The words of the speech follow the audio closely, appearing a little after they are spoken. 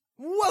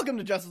Welcome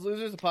to Justice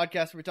Losers, a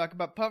podcast where we talk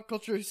about pop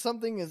culture.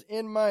 Something is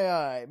in my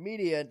eye.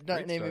 Media,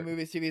 not naming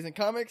movies, TVs, and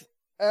comics.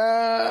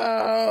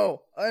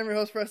 Oh! I'm your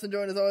host, Preston,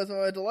 joined as always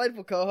by my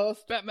delightful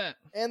co-host. Batman.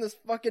 And this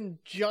fucking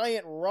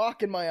giant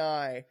rock in my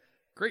eye.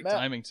 Great Matt,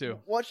 timing, too.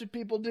 What should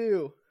people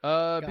do?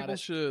 People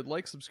should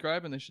like,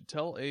 subscribe, and they should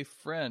tell a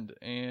friend.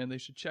 And they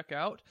should check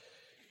out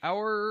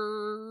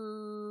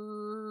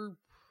our...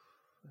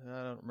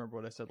 I don't remember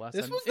what I said last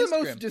time. This was the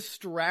most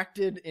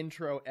distracted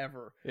intro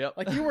ever. Yep.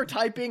 Like, you were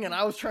typing and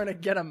I was trying to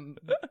get a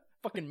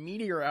fucking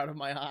meteor out of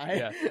my eye.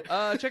 Yeah.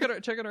 Check out our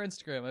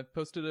Instagram. I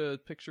posted a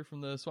picture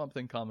from the Swamp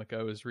Thing comic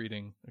I was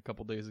reading a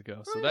couple days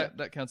ago. So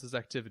that counts as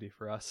activity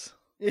for us.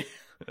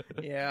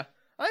 Yeah.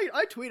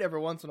 I tweet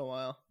every once in a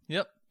while.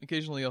 Yep.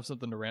 Occasionally you have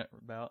something to rant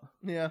about.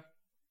 Yeah.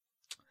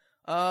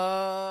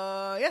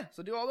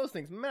 So do all those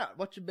things. Matt,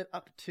 what you been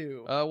up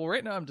to? Well,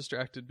 right now I'm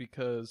distracted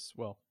because,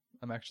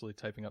 I'm actually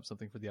typing up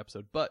something for the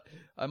episode, but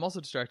I'm also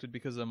distracted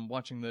because I'm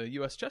watching the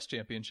U.S. Chess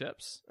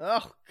Championships.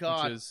 Oh,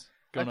 God. Which is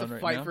going on right now. I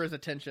have to fight for his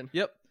attention.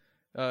 Yep.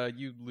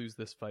 You lose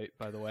this fight,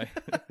 by the way.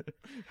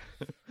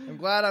 I'm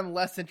glad I'm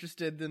less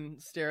interested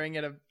than staring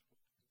at a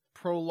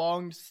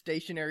prolonged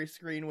stationary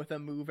screen with a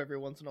move every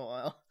once in a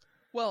while.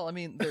 Well, I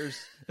mean,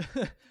 there's...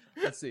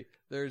 let's see.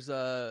 There's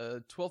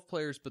 12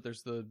 players, but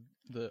there's the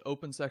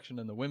open section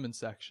and the women's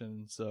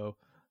section, so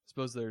I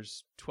suppose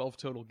there's 12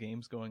 total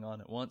games going on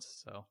at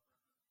once, so...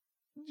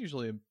 There's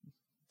usually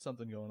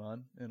something going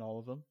on in all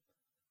of them.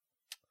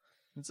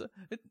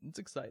 It's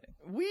exciting.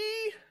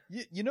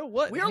 You know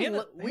what? We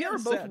are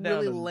both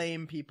really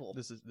lame people.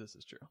 This is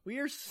true. We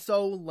are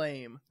so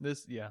lame.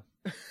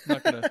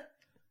 Not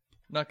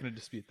gonna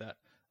dispute that.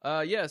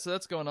 So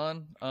that's going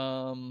on.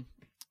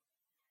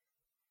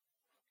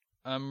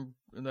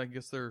 I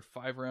guess they're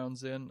 5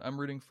 rounds in. I'm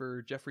rooting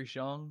for Jeffrey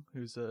Xiong,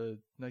 who's a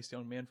nice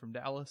young man from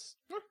Dallas.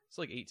 He's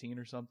like 18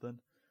 or something.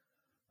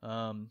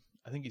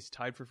 I think he's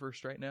tied for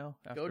first right now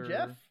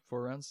after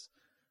 4 rounds.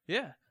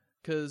 Yeah,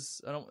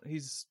 because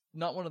he's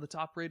not one of the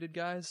top-rated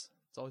guys.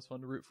 It's always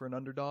fun to root for an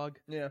underdog.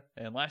 Yeah.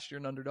 And last year,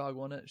 an underdog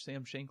won it,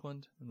 Sam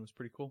Shankland, and it was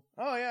pretty cool.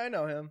 Oh, yeah, I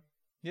know him.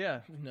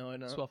 Yeah. No, I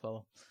know. Swell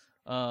fellow.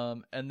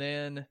 And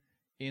then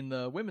in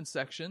the women's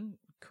section,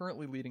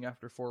 currently leading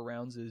after 4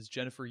 rounds is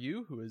Jennifer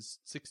Yu, who is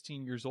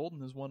 16 years old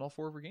and has won all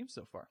 4 of her games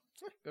so far.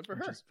 Good for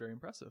her. Which is very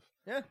impressive.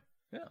 Yeah.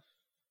 Yeah.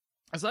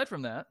 Aside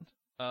from that,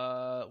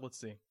 let's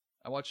see.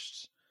 I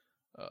watched...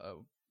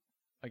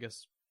 I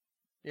guess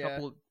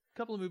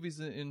couple of movies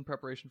in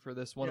preparation for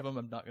this. One of them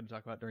I'm not going to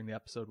talk about during the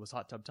episode was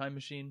Hot Tub Time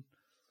Machine.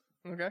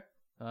 Okay.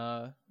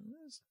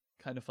 It's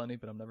kind of funny,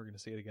 but I'm never going to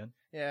see it again.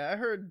 Yeah, I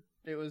heard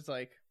it was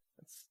like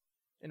it's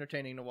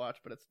entertaining to watch,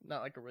 but it's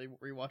not like a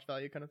rewatch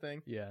value kind of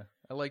thing. Yeah,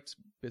 I liked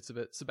bits of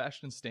it.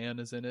 Sebastian Stan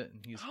is in it,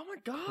 and he's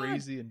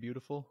crazy and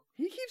beautiful.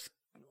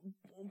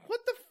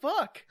 What the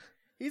fuck?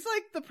 He's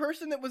like the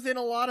person that was in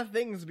a lot of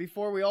things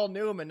before we all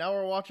knew him, and now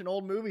we're watching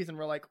old movies and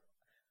we're like,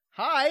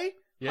 Hi,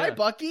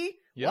 Bucky.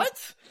 Yep.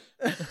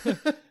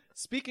 What?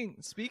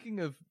 Speaking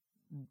of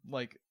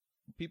like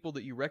people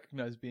that you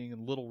recognize being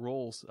in little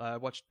roles, I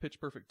watched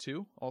Pitch Perfect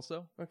 2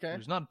 also. Okay.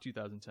 It's not a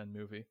 2010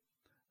 movie.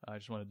 I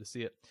just wanted to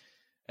see it,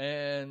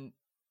 and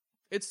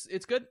it's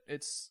good.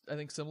 It's I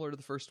think similar to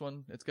the first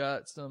one. It's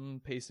got some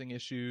pacing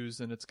issues,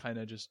 and it's kind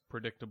of just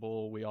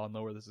predictable. We all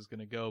know where this is going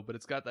to go, but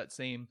it's got that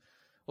same.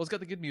 Well, it's got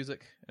the good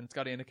music, and it's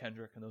got Anna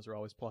Kendrick, and those are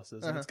always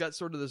pluses. And it's got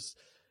sort of this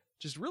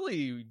just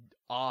really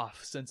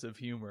off sense of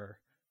humor.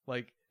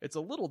 Like, it's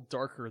a little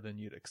darker than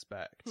you'd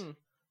expect.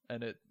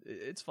 And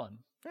it's fun.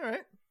 All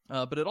right.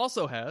 But it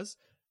also has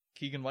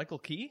Keegan-Michael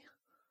Key.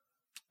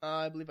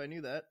 I believe I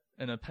knew that.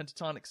 And a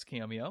Pentatonix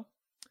cameo.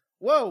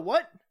 Whoa,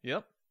 what?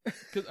 Yep.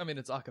 Because, I mean,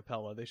 it's a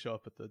cappella. They show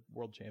up at the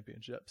World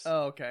Championships.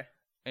 Oh, okay.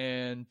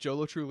 And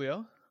Jolo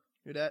Trulio.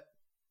 Who that?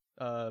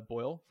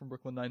 Boyle from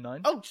Brooklyn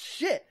Nine-Nine. Oh,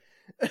 shit!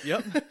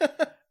 Yep.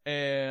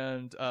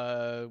 And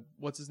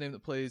what's his name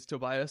that plays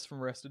Tobias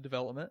from Arrested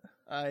Development?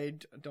 I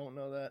don't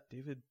know that.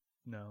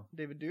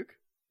 David Duke?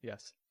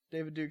 Yes.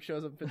 David Duke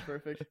shows up in Pitch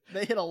Perfect.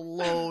 They hit a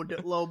low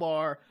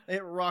bar. They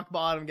hit rock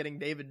bottom getting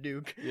David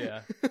Duke.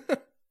 Yeah.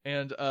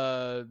 And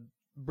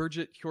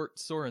Birgit Hjort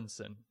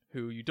Sorensen,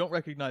 who you don't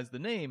recognize the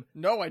name.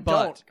 No, I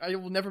don't. I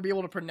will never be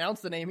able to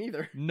pronounce the name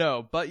either.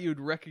 No, but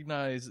you'd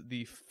recognize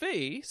the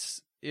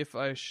face if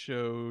I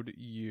showed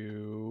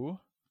you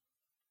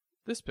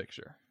this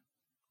picture.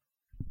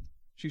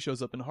 She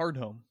shows up in Hard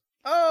Home.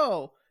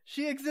 Oh,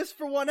 she exists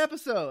for 1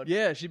 episode.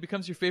 Yeah, she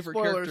becomes your favorite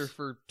character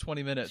for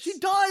 20 minutes. She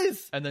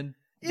does! And then...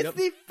 It's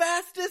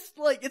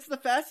the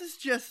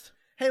fastest just,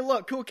 hey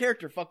look, cool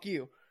character, fuck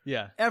you.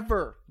 Yeah.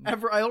 Ever.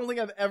 I don't think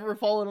I've ever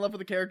fallen in love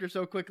with a character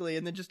so quickly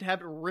and then just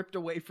have it ripped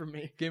away from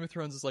me. Game of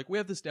Thrones is like, we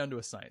have this down to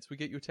a science. We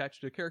get you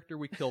attached to a character,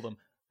 we kill them.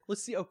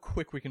 Let's see how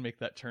quick we can make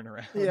that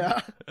turnaround.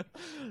 Yeah.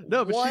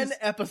 No, but 1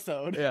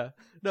 episode. Yeah.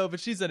 No, but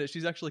she's in it.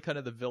 She's actually kind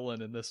of the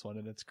villain in this one,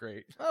 and it's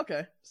great.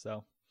 Okay.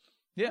 So,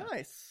 yeah.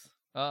 Nice.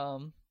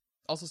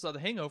 Also saw The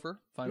Hangover, Do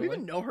finally. you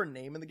even know her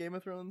name in the Game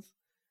of Thrones?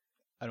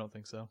 I don't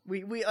think so.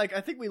 We like, I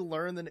think we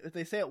learned that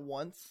they say it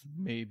once.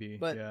 Maybe,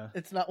 but yeah.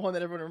 It's not one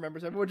that everyone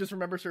remembers. Everyone just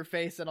remembers her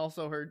face and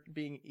also her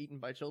being eaten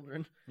by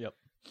children. Yep.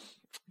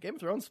 Game of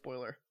Thrones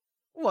spoiler.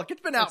 Look, it's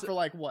been out for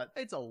like what?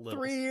 It's a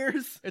little 3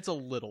 years. It's a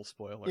little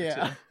spoiler.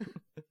 Yeah. Too.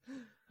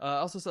 I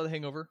also saw The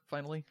Hangover.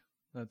 Finally,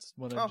 that's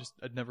one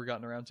I'd never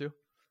gotten around to.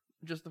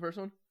 Just the first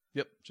one.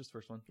 Yep, just the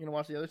first one. You gonna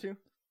watch the other two?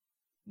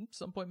 At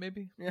some point,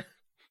 maybe. Yeah.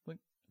 Like,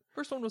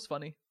 first one was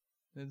funny.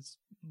 It's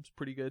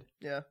pretty good.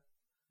 Yeah.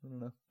 I don't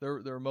know.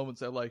 There were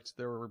moments I liked.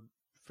 There were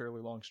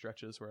fairly long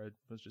stretches where I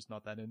was just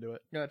not that into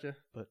it. Gotcha.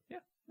 But yeah,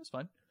 it was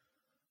fine.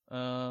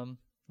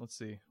 Let's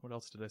see. What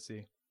else did I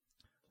see?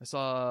 I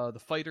saw The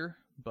Fighter,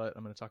 but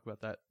I'm going to talk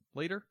about that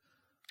later.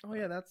 Oh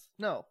yeah, that's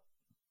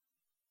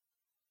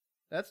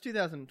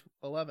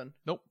 2011.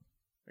 Nope.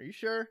 Are you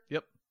sure?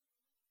 Yep.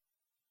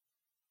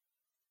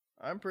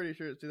 I'm pretty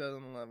sure it's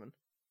 2011.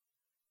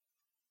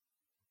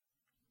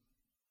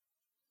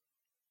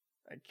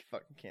 I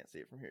fucking can't see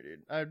it from here,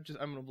 dude. I'm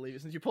gonna believe you.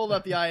 Since you pulled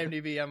up the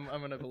IMDb, I'm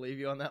gonna believe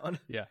you on that one.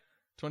 Yeah.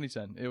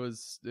 2010.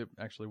 It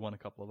actually won a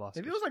couple of Oscars.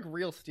 Maybe it was like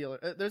Real Steel.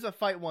 There's a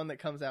fight one that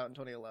comes out in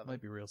 2011.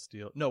 Might be Real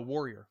Steel. No,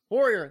 Warrior.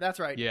 Warrior, that's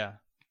right. Yeah.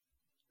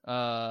 So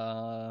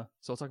I'll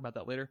talk about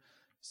that later.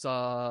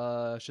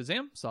 Saw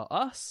Shazam. Saw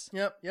Us.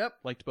 Yep.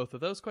 Liked both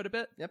of those quite a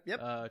bit.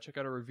 Yep. Check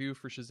out a review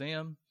for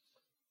Shazam.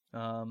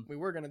 We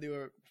were gonna do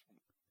a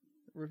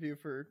review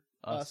for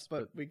Us,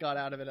 but we got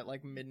out of it at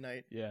like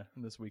midnight. Yeah,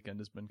 and this weekend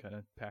has been kind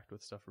of packed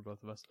with stuff for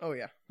both of us. Oh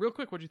yeah. Real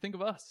quick, what'd you think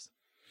of Us?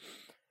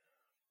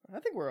 I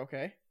think we're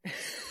okay.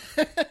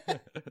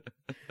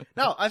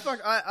 No,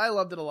 I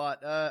loved it a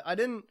lot. I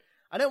didn't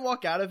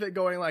walk out of it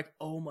going like,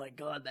 oh my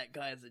god, that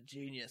guy is a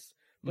genius.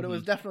 But it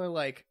was definitely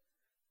like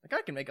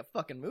I can make a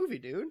fucking movie,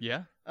 dude.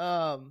 Yeah.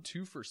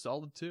 2 for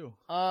solid 2.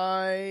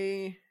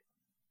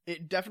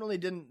 It definitely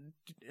didn't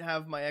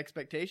have my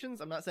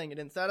expectations. I'm not saying it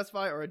didn't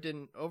satisfy or it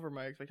didn't over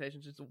my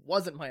expectations. It just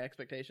wasn't my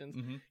expectations.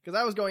 Because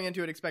I was going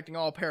into it expecting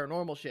all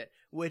paranormal shit,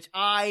 which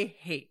I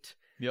hate.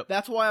 Yep.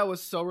 That's why I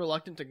was so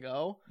reluctant to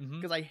go,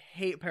 because I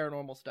hate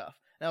paranormal stuff.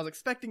 And I was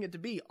expecting it to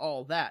be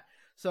all that.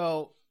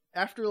 So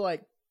after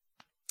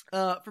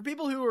for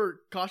people who are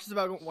cautious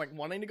about like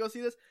wanting to go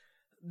see this,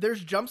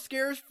 there's jump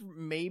scares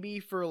maybe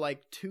for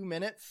like 2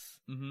 minutes,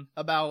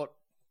 about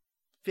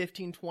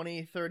 15,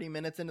 20, 30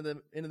 minutes into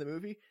the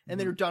movie, and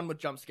then you're done with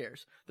jump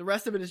scares. The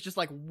rest of it is just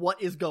like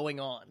what is going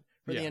on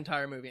for the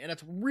entire movie, and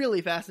it's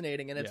really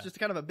fascinating, and it's just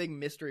kind of a big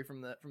mystery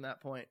from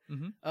that point.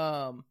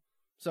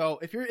 So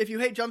if you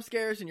hate jump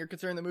scares and you're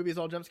concerned the movie is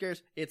all jump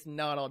scares, it's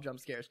not all jump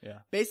scares. Yeah.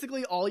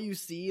 Basically, all you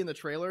see in the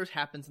trailers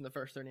happens in the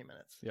first 30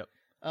 minutes. Yep.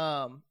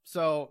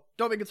 So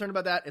don't be concerned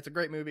about that. It's a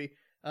great movie.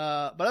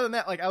 But other than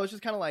that, like I was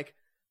just kind of like,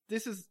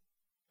 this is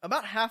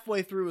about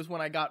halfway through is when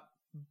I got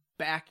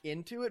back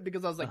into it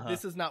because I was like,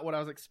 this is not what I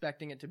was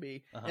expecting it to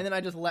be. And then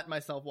I just let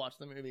myself watch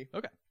the movie.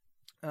 Okay.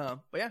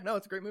 But yeah, no,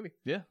 it's a great movie.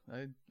 Yeah,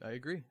 I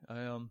agree.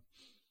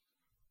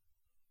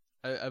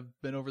 I've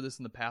been over this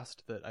in the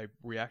past that I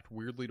react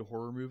weirdly to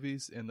horror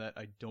movies in that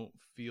I don't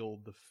feel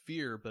the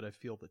fear, but I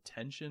feel the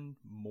tension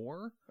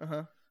more.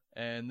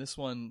 And this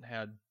one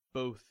had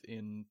both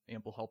in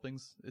ample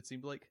helpings, it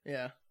seemed like.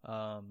 Yeah.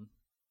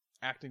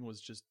 Acting was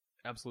just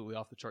absolutely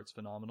off the charts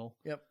phenomenal.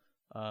 Yep.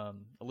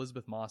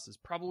 Elizabeth Moss is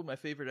probably my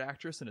favorite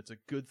actress, and it's a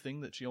good thing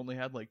that she only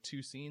had like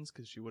 2 scenes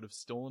because she would have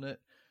stolen it.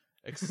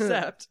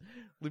 Except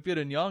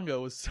Lupita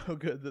Nyong'o was so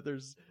good that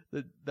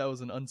that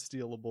was an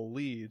unstealable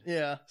lead.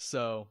 Yeah.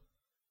 So,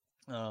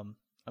 I'm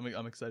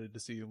excited to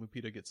see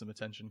Lupita get some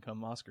attention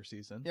come Oscar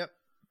season. Yep.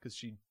 Because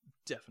she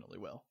definitely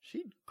will.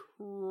 She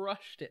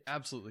crushed it.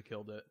 Absolutely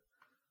killed it.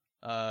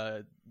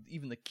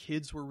 Even the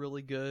kids were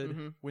really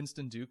good.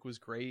 Winston Duke was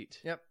great.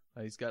 Yep.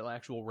 He's got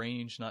actual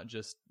range, not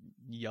just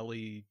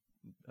yelly,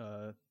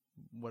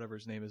 whatever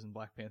his name is in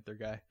Black Panther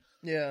guy.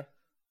 Yeah.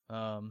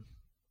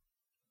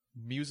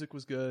 Music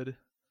was good.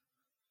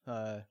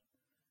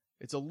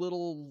 It's a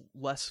little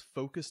less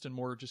focused and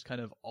more just kind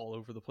of all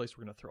over the place.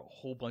 We're going to throw a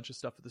whole bunch of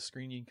stuff at the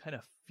screen. You can kind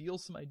of feel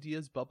some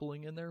ideas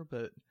bubbling in there,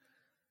 but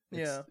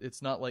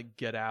it's not like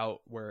Get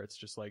Out where it's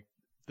just like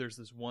there's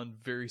this one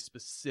very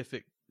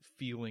specific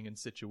feeling and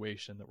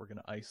situation that we're going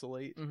to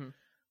isolate.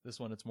 This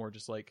one, it's more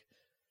just like,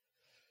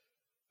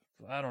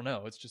 I don't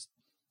know. It's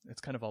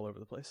kind of all over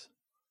the place.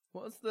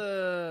 What's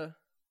the,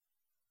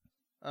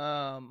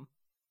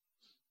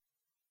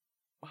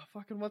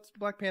 what's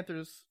Black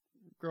Panther's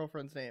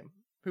girlfriend's name?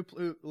 Who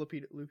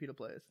Lupita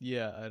plays?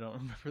 Yeah, I don't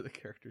remember the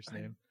character's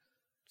name.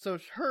 So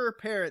her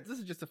parents, this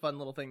is just a fun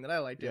little thing that I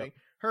like doing. Yep.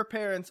 Her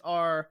parents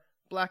are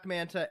Black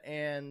Manta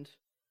and,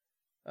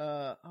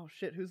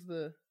 who's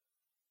the,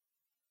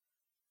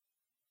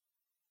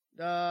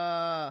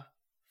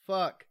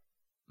 fuck.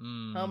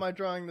 How am I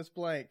drawing this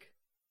blank?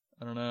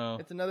 I don't know.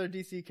 It's another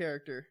DC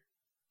character.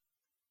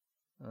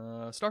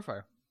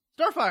 Starfire.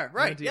 Starfire,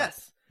 right? Mantia.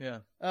 Yes. Yeah.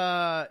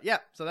 Yeah.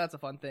 So that's a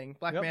fun thing.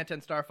 Black Manta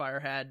and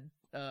Starfire had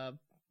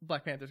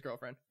Black Panther's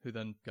girlfriend, who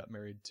then got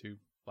married to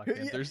Black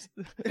Panther's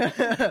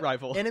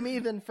rival. Enemy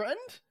then friend.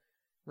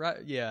 Right.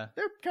 Yeah.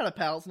 They're kind of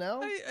pals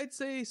now. I'd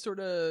say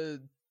sort of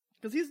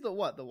because he's the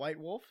White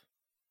Wolf,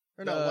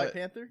 Or no, White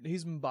Panther?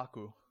 He's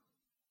M'Baku.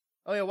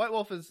 Oh yeah, White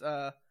Wolf is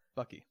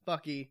Bucky.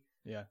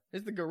 Yeah.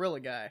 He's the gorilla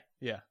guy.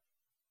 Yeah.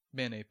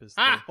 Man-Ape is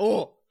the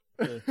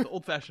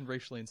old-fashioned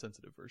racially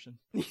insensitive version.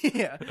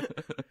 Yeah.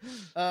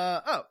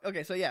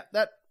 Okay, so yeah,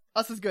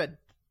 Us is good.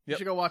 You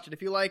should go watch it.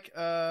 If you like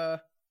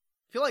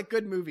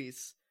good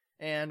movies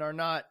and are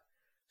not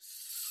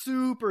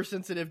super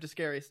sensitive to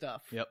scary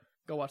stuff. Yep.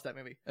 Go watch that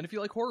movie. And if you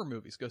like horror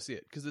movies, go see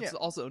it. Because it's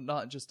also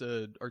not just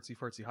a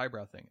artsy-fartsy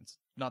highbrow thing. It's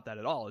not that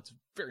at all. It's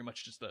very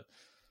much just a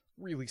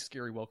really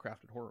scary,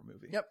 well-crafted horror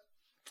movie. Yep.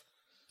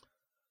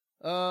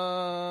 Is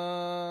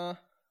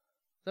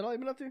that all you've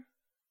been up to?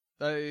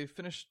 I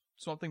finished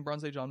Swamp Thing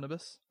Bronze Age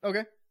Omnibus.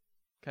 Okay.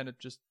 Kind of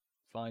just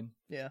fine.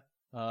 Yeah.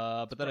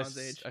 But then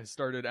I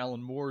started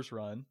Alan Moore's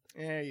run.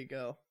 There you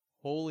go.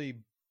 Holy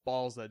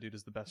balls, that dude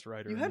is the best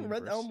writer. You hadn't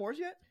read Alan Moore's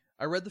yet?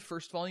 I read the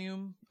first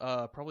volume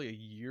probably a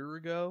year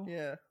ago.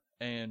 Yeah.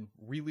 And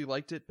really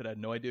liked it, but I had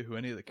no idea who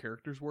any of the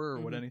characters were or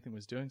what anything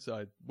was doing. So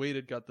I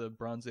waited, got the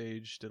Bronze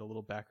Age, did a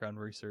little background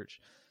research,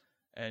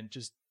 and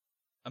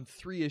I'm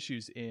 3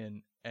 issues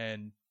in,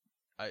 and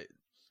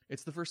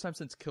it's the first time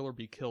since Kill or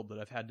Be Killed that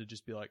I've had to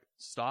just be like,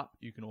 stop,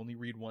 you can only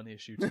read 1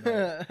 issue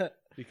tonight.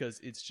 Because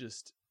it's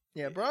just...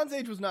 Yeah, Bronze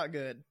Age was not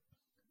good.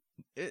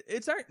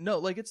 It's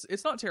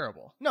not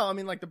terrible. No, I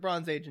mean like the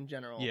Bronze Age in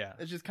general. Yeah.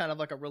 It's just kind of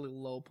like a really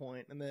low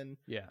point, and then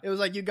it was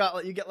like you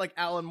get like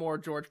Alan Moore,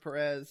 George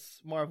Perez,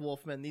 Marv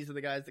Wolfman. These are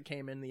the guys that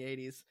came in the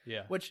 80s.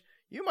 Yeah. Which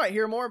you might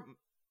hear more.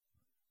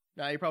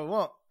 No, you probably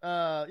won't.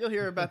 You'll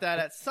hear about that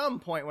at some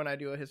point when I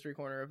do a history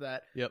corner of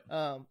that. Yep.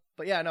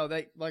 But yeah, no,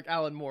 they like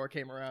Alan Moore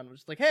came around and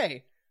was like,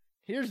 hey,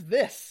 here's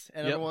this,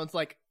 and everyone's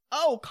like,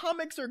 oh,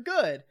 comics are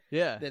good.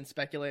 Yeah. Then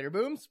Speculator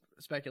booms,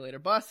 Speculator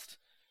bust,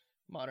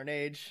 Modern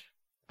Age.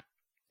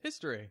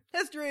 History.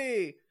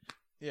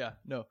 Yeah,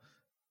 no.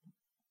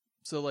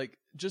 So, like,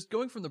 just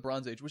going from the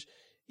Bronze Age, which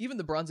even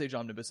the Bronze Age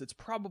Omnibus, it's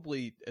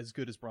probably as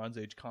good as Bronze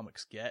Age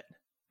comics get.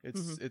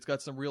 It's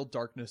got some real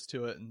darkness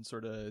to it, and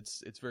sort of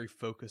it's very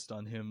focused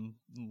on him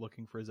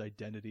looking for his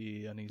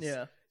identity, and he's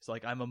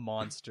like, I'm a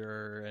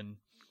monster, and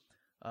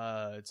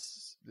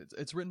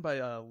it's written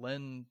by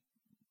Len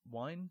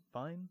Wein,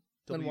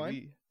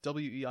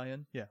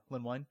 W-E-I-N, yeah,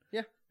 Len Wein,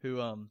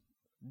 who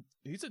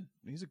he's a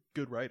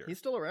good writer. He's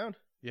still around.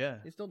 Yeah.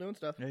 He's still doing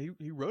stuff. Yeah,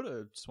 he wrote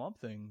a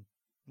Swamp Thing,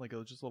 like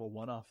just a little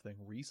one-off thing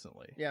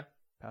recently. Yeah.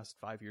 Past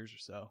 5 years or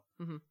so.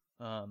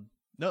 Mm-hmm.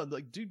 No,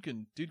 like dude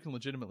can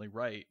legitimately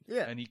write.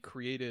 Yeah. And he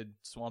created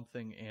Swamp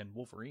Thing and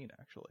Wolverine,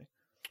 actually.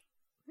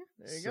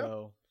 There you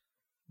go.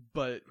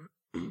 But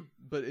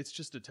it's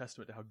just a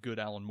testament to how good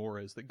Alan Moore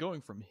is, that going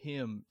from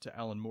him to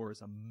Alan Moore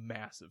is a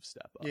massive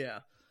step up. Yeah.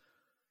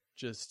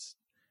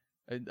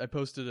 I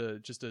posted a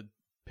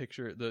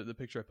picture. The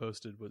picture I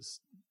posted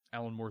was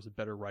Alan Moore's a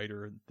better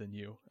writer than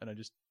you, and I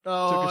just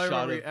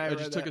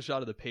took a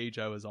shot of the page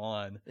I was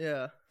on.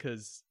 Yeah,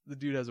 because the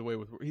dude has a way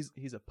with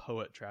he's a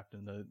poet trapped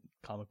in the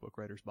comic book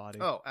writer's body.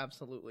 Oh,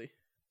 absolutely.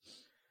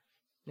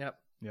 Yep.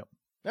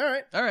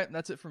 All right,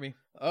 that's it for me.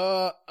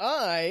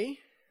 I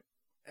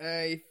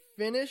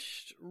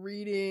finished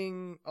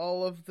reading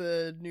all of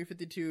the New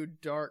 52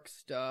 Dark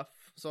stuff.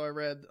 So I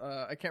read,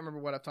 I can't remember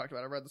what I've talked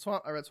about.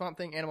 I read Swamp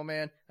Thing, Animal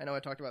Man. I know I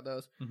talked about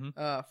those.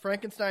 Mm-hmm.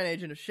 Frankenstein,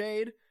 Agent of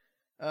Shade.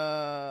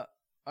 I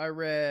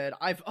haven't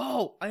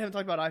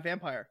talked about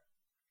iVampire.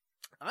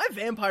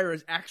 iVampire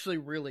is actually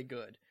really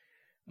good.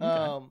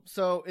 Okay.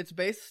 So it's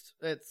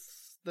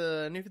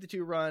the New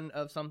 52 run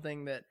of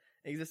something that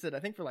existed,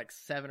 I think, for like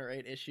 7 or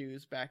 8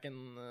 issues back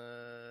in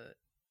the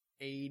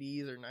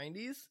 80s or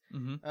 90s.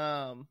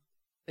 Mm-hmm.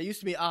 It used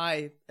to be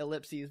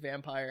ellipses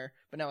vampire,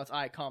 but now it's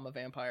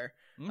vampire.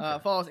 Okay.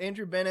 Follows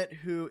Andrew Bennett,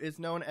 who is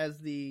known as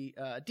the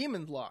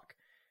Demon's Lock.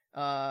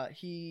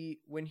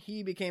 When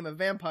he became a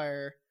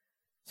vampire,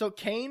 so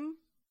Cain,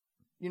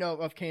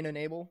 of Cain and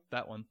Abel.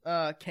 That one.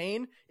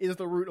 Cain is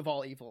the root of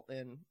all evil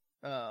in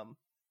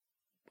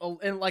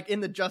like in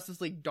the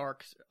Justice League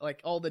dark,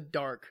 like all the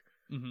dark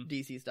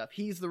DC stuff.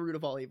 He's the root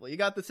of all evil. You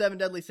got the 7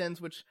 deadly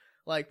sins, which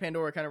like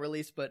Pandora kind of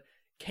released, but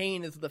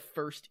Cain is the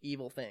first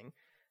evil thing.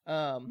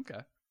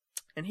 Okay.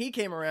 And he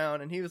came around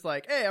and he was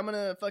like, hey, I'm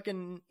gonna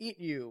fucking eat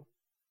you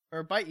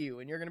or bite you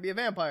and you're gonna be a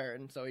vampire.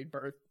 And so he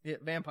birthed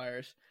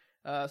vampires.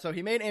 So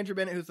he made Andrew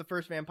Bennett, who's the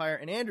first vampire,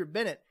 and Andrew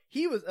Bennett,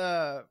 Cain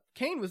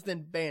was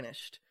then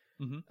banished.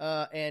 Mm-hmm.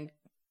 And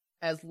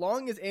as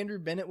long as Andrew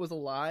Bennett was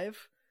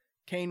alive,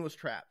 Cain was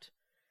trapped.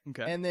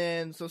 Okay. And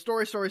then, so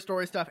story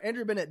stuff.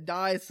 Andrew Bennett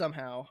dies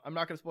somehow. I'm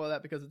not going to spoil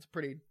that because it's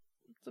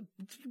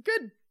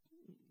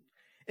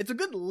a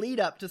good lead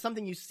up to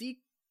something you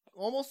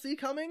almost see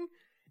coming.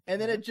 And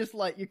then it just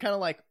like, you kind of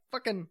like,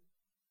 fucking,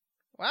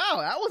 wow,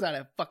 that was out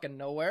of fucking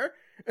nowhere.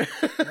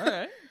 All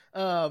right.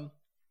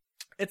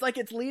 It's like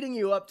it's leading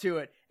you up to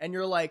it, and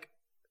you're like,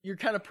 you're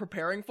kind of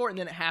preparing for it, and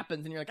then it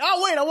happens, and you're like,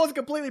 oh wait, I wasn't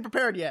completely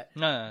prepared yet.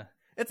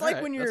 It's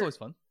like when you're, that's always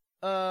fun.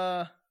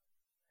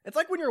 It's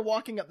like when you're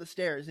walking up the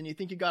stairs, and you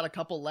think you got a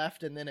couple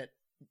left, and then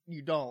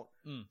you don't.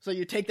 So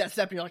you take that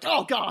step, and you're like,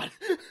 oh god.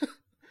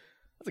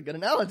 That's a good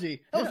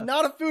analogy. That was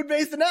not a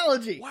food-based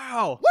analogy.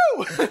 Wow.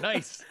 Woo!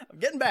 Nice. I'm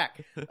getting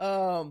back.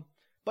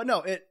 but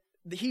no,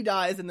 he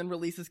dies and then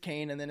releases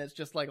Kane, and then it's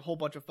just like a whole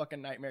bunch of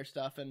fucking nightmare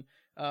stuff. And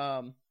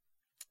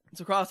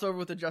it's a crossover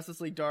with the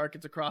Justice League Dark.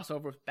 It's a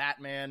crossover with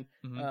Batman.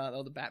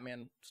 Though the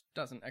Batman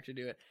doesn't actually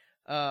do it.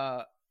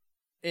 I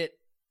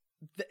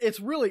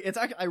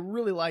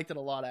really liked it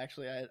a lot,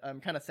 actually.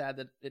 I'm kind of sad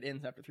that it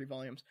ends after 3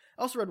 volumes.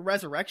 I also read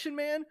Resurrection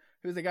Man,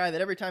 who's a guy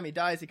that every time he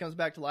dies, he comes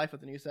back to life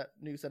with a new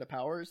set of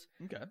powers.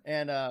 Okay.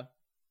 And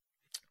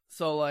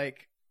so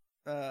like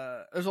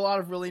there's a lot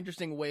of really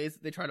interesting ways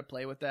that they try to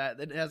play with that.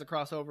 It has a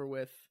crossover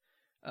with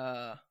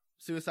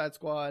Suicide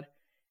Squad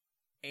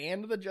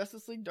and the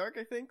Justice League Dark,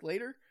 I think,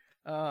 later.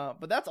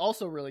 But that's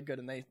also really good,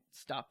 and they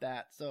stopped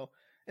that. So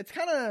it's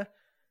kind of...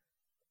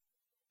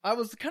 I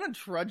was kind of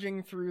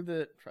trudging through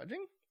the...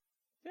 Trudging?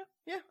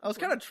 Yeah. I was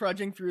kind of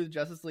trudging through the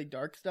Justice League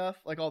Dark stuff,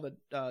 like all the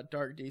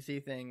Dark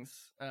DC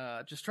things,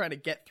 just trying to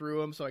get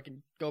through them so I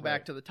can go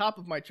back to the top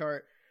of my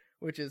chart,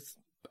 which is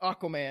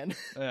Aquaman.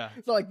 Yeah.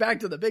 So like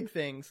back to the big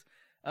things.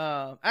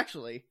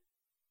 Actually,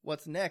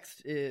 what's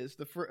next is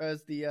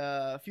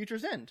the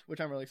Future's End, which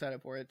I'm really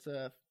excited for. It's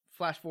a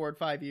flash forward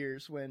 5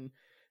 years when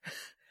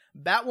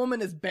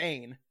Batwoman is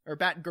Bane, or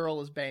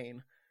Batgirl is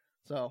Bane.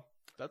 So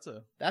that's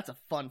a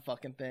fun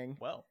fucking thing.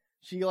 Well,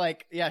 she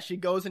she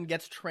goes and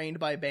gets trained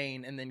by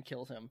Bane and then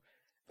kills him.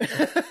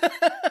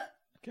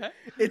 Okay.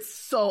 It's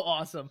so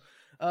awesome.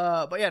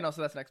 But yeah, no,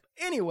 so that's next.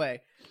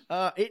 Anyway,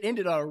 it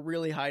ended on a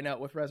really high note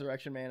with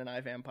Resurrection Man and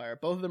I, Vampire.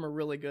 Both of them are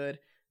really good,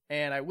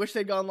 and I wish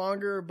they'd gone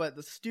longer, but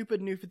the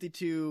stupid New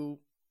 52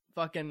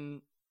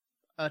 fucking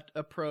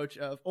approach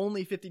of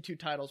only 52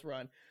 titles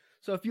run.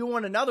 So if you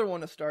want another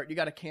one to start, you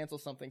got to cancel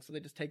something, so they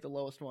just take the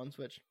lowest ones,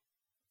 which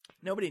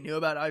nobody knew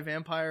about I,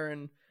 Vampire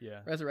and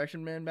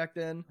Resurrection Man back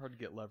then. Hard to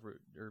get leverage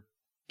or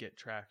get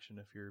traction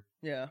if you're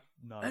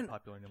not and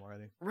popular anymore, I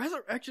think.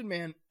 Resurrection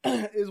Man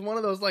is one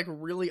of those like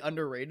really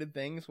underrated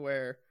things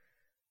where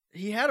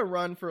he had a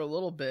run for a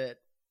little bit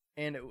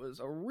and it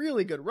was a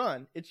really good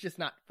run. It's just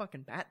not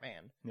fucking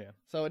Batman. Yeah.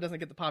 So it doesn't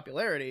get the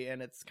popularity,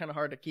 and it's kind of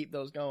hard to keep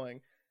those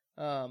going.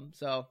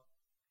 So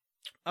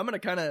I'm going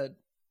to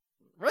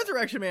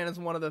Resurrection Man is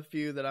one of the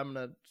few that I'm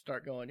going to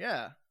start going,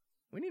 yeah,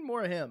 we need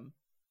more of him.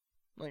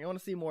 Like, I want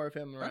to see more of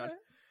him around.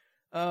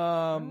 Right.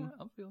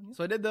 I'm feeling you.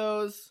 So I did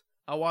those.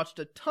 I watched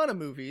a ton of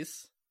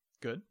movies.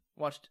 Good.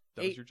 Watched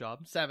that was your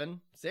job. 7,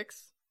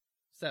 6.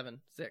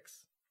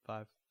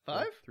 5,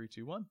 5? 3,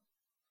 2, 1.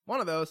 One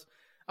of those.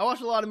 I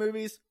watched a lot of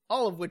movies,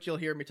 all of which you'll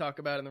hear me talk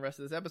about in the rest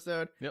of this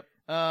episode. Yep.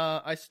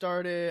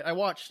 I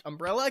watched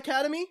Umbrella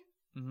Academy,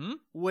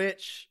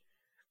 which,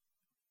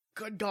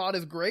 good God,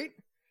 is great.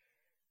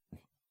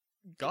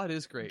 God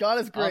is great. God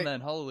is great.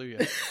 Amen.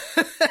 Hallelujah.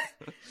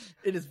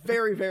 It is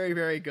very, very,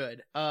 very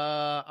good.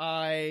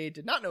 I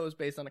did not know it was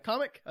based on a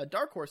comic, a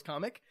Dark Horse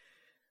comic.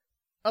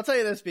 I'll tell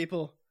you this,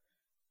 people.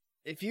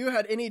 If you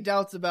had any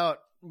doubts about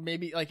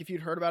maybe, like, if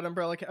you'd heard about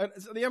Umbrella Academy,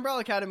 so the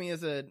Umbrella Academy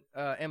is a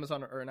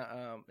Amazon or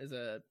not, is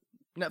a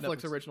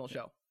Netflix original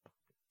show.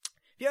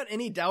 If you had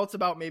any doubts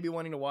about maybe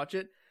wanting to watch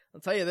it,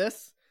 I'll tell you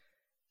this.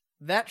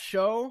 That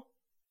show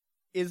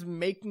is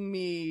making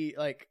me,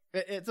 like,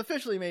 it's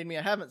officially made me,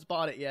 I haven't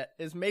bought it yet,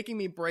 is making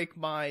me break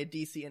my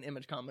DC and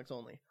Image comics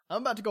only.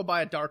 I'm about to go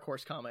buy a Dark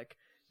Horse comic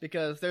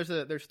because there's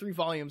 3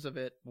 volumes of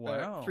it.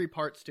 Wow. 3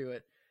 parts to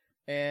it.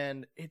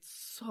 And it's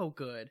so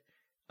good.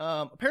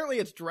 Apparently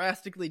it's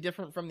drastically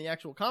different from the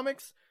actual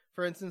comics.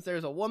 For instance,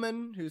 there's a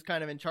woman who's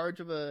kind of in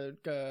charge of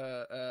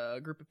a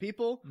group of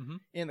people.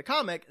 In the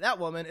comic, that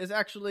woman is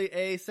actually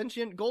a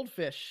sentient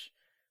goldfish.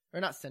 Or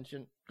not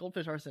sentient.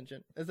 Goldfish are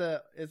sentient.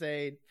 Is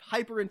a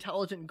hyper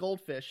intelligent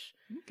goldfish.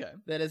 Okay.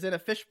 That is in a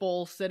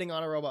fishbowl sitting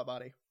on a robot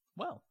body.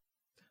 Wow.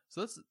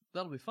 So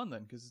that'll be fun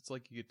then, because it's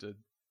like you get to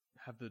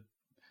have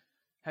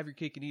your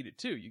cake and eat it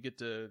too. You get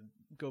to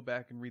go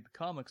back and read the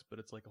comics, but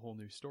it's like a whole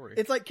new story.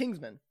 It's like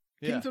Kingsman.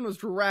 Yeah. Kingsman was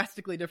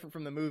drastically different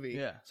from the movie.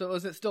 Yeah. So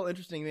it's still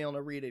interesting being able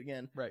to read it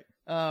again. Right.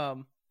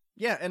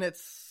 Yeah, and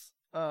it's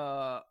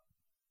so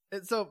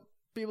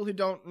people who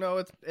don't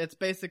know, it's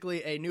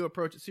basically a new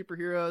approach at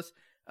superheroes.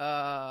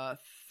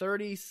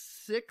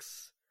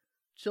 36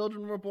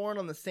 children were born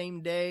on the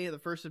same day, the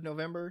 1st of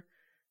November.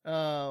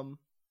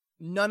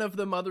 None of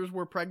the mothers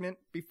were pregnant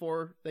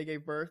before they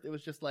gave birth. It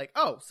was just like,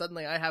 oh,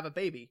 suddenly I have a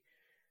baby.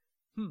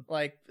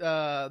 Like,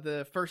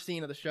 the first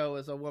scene of the show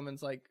is a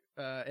woman's like,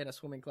 in a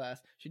swimming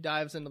class. She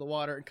dives into the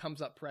water and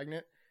comes up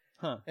pregnant.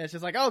 And it's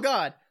just like, oh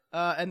God.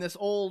 And this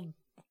old,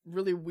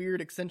 really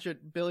weird,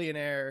 eccentric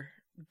billionaire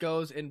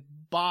goes and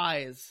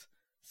buys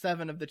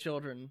 7 of the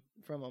children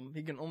from him.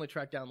 He can only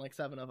track down like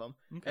 7 of them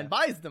and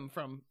buys them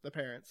from the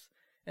parents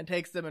and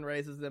takes them and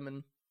raises them.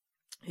 And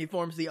he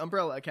forms the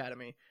Umbrella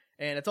Academy.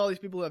 And it's all these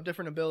people who have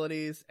different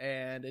abilities.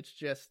 And it's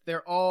just,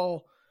 they're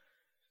all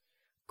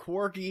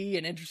quirky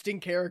and interesting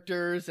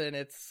characters. And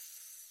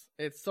it's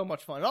so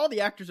much fun. And all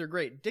the actors are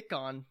great.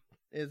 Dickon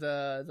is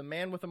a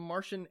man with a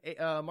Martian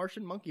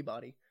monkey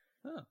body.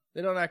 Huh.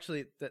 They don't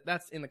actually,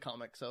 that's in the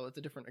comic. So it's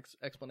a different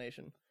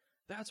explanation.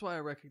 That's why I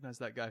recognize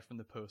that guy from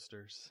the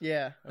posters.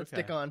 Yeah, that's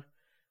Dickon.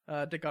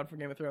 Dickon from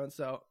Game of Thrones.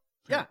 So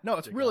yeah, no,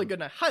 it's really good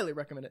and I highly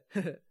recommend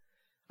it.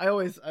 I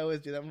always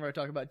do that whenever I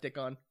talk about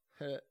Dickon.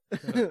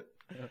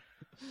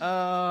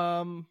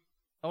 I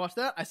watched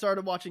that. I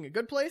started watching A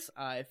Good Place.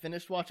 I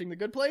finished watching The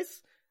Good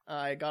Place.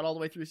 I got all the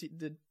way through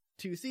the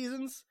 2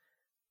 seasons.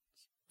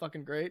 It's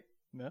fucking great.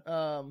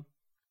 Yeah.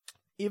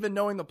 Even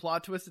knowing the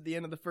plot twist at the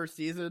end of the first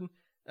season,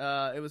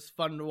 it was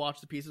fun to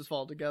watch the pieces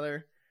fall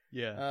together.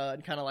 Yeah.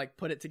 And kind of like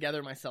put it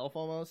together myself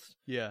almost.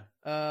 Yeah.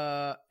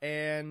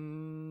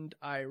 And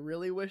I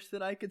really wish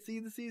that I could see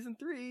the season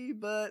 3,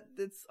 but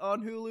it's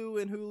on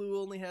Hulu, and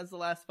Hulu only has the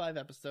last 5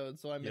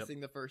 episodes, so I'm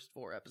missing the first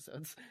 4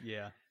 episodes.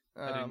 Yeah.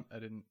 I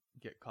didn't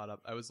get caught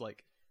up. I was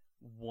like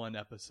 1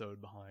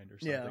 episode behind or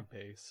something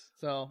pace.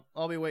 So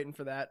I'll be waiting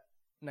for that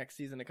next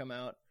season to come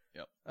out.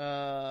 Yep. Did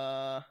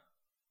I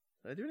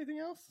do anything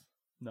else?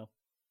 No.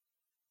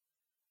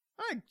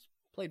 I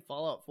played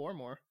Fallout 4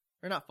 more.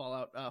 Or not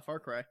Fallout, Far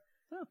Cry.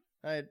 Oh.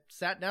 I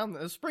sat down.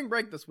 It was spring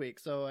break this week,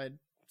 so I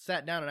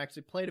sat down and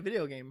actually played a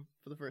video game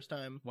for the first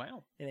time.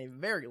 Wow. In a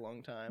very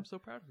long time. I'm so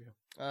proud of you.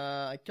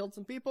 I killed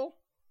some people.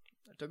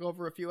 I took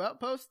over a few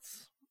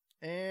outposts.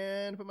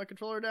 And put my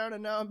controller down,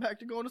 and now I'm back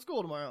to going to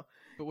school tomorrow.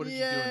 But what did you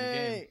do in the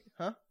game?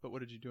 Huh? But what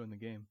did you do in the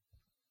game?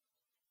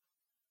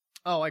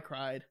 Oh, I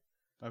cried.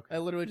 Okay. I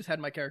literally just had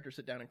my character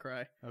sit down and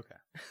cry. Okay.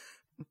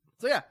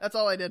 So yeah, that's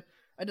all I did.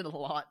 I did a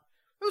lot.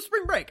 It was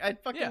spring break. I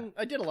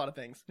did a lot of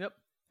things. Yep.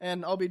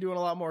 And I'll be doing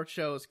a lot more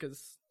shows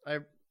because I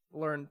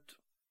learned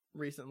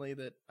recently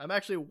that I'm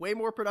actually way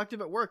more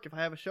productive at work if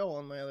I have a show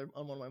on one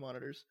of my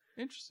monitors.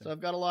 Interesting. So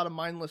I've got a lot of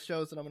mindless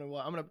shows that I'm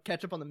gonna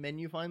catch up on the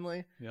menu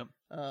finally. Yep.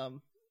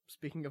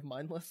 Speaking of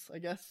mindless, I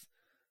guess.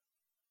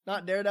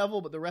 Not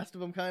Daredevil, but the rest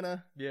of them kind of.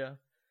 Yeah.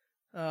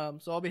 So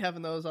I'll be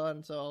having those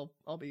on, so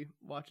I'll be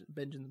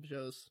binging the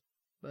shows.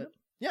 But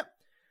yeah.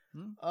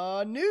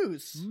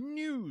 News.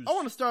 I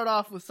want to start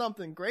off with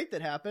something great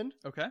that happened.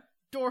 Okay.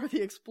 Dora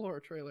the Explorer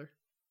trailer.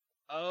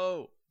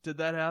 Oh, did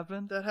that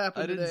happen? That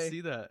happened today. I didn't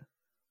see that.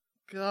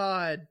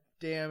 God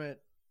damn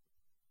it.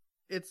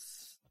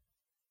 It's...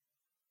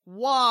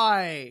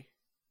 Why?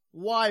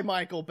 Why,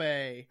 Michael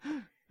Bay?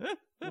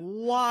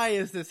 Why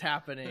is this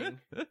happening?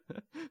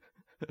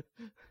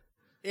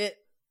 It's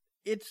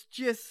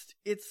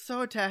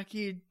so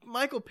tacky.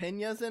 Michael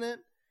Peña's in it.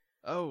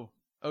 Oh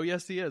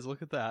yes, he is.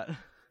 Look at that.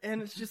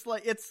 And it's just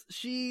like,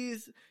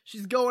 she's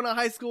going to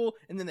high school,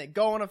 and then they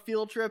go on a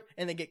field trip,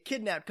 and they get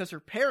kidnapped because her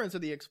parents are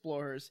the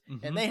explorers,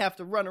 and they have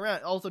to run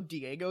around. Also,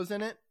 Diego's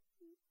in it.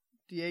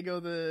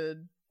 Diego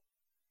the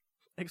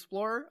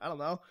Explorer? I don't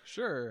know.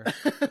 Sure.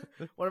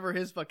 Whatever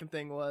his fucking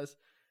thing was.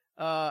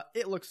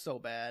 It looks so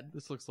bad.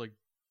 This looks like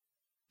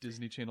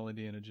Disney Channel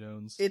Indiana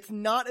Jones. It's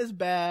not as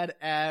bad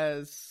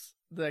as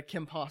the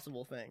Kim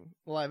Possible thing,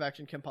 live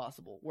action Kim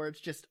Possible, where it's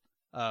just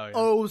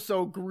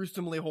so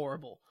gruesomely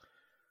horrible.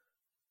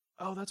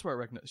 Oh, that's where I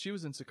recognize. She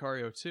was in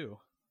Sicario too.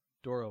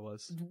 Dora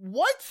was.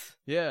 What?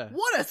 Yeah.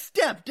 What a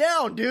step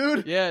down,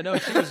 dude. Yeah, no,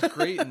 she was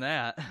great in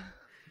that.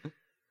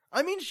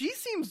 I mean, she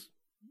seems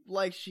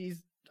like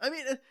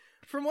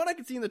from what I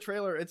could see in the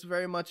trailer, it's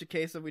very much a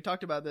case of, we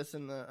talked about this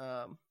in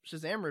the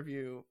Shazam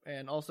review,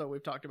 and also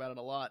we've talked about it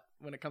a lot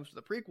when it comes to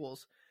the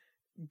prequels.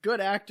 Good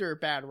actor,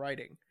 bad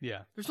writing.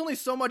 Yeah. There's only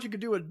so much you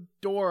could do with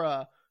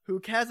Dora,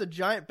 who has a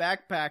giant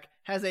backpack,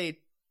 has a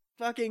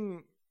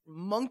fucking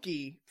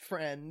monkey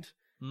friend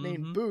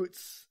named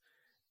Boots,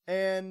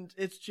 and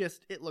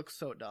it looks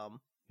so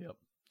dumb. Yep.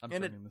 I'm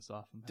turning this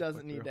off.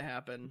 Doesn't need to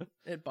happen.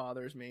 It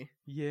bothers me.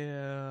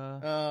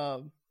 Yeah.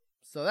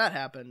 So that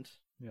happened.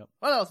 Yep.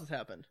 What else has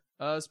happened?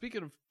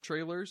 Speaking of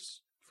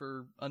trailers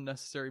for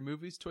unnecessary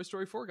movies, Toy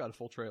Story 4 got a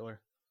full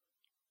trailer.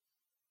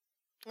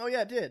 Oh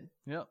yeah, it did.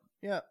 Yep.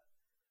 Yeah.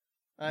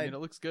 I mean, it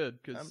looks good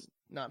because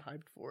I'm not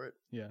hyped for it.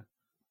 Yeah,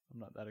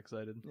 I'm not that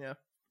excited. Yeah,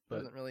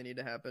 doesn't really need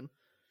to happen.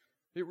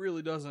 It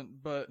really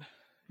doesn't, but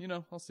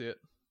I'll see it.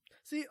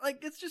 See,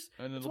 like, it's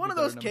one of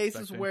those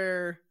cases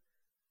where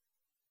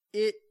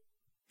it's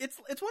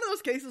one of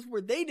those cases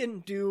where they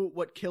didn't do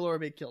what Kill or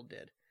Be Killed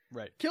did.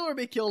 Right. Kill or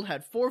Be Killed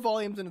had 4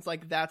 volumes, and it's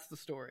like, that's the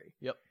story.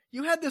 Yep.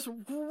 You had this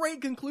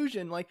great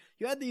conclusion. Like,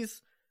 you had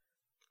this,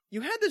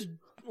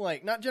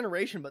 like, not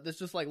generation, but this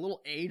just, like,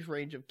 little age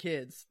range of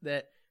kids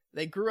that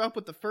they grew up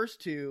with the first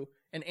 2,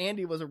 and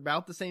Andy was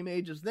about the same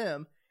age as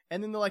them.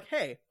 And then they're like,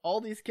 hey, all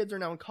these kids are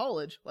now in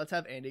college. Let's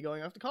have Andy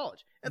going off to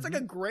college. It's like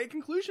a great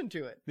conclusion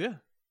to it. Yeah.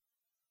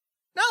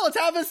 Now let's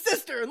have his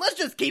sister, and let's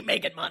just keep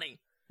making money.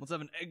 Let's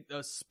have a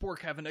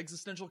Spork have an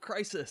existential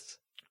crisis.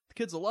 The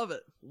kids will love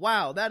it.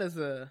 Wow, that is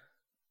a...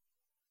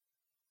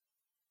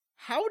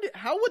 How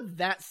would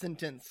that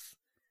sentence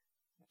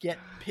get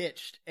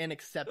pitched and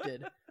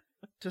accepted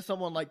to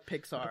someone like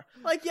Pixar?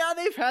 Like, yeah,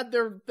 they've had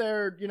their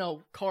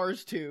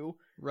Cars 2.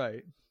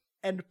 Right.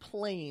 And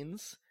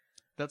Planes.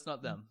 That's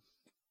not them.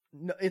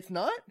 No, it's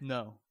not?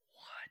 No.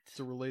 What? It's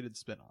a related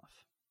spinoff.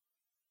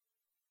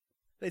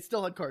 They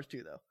still had Cars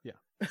 2 though. Yeah.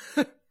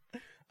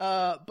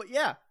 But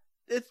yeah,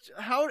 it's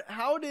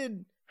how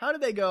did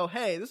they go,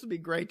 hey, this would be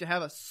great to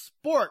have a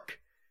spork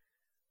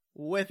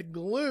with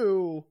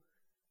glue,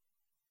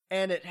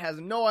 and it has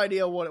no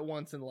idea what it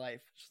wants in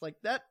life. Just like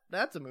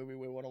that's a movie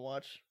we want to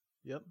watch.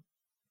 Yep.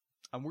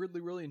 I'm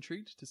weirdly really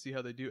intrigued to see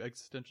how they do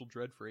existential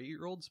dread for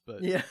 8-year-olds,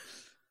 but Yeah.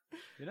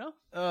 you know?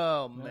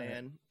 Oh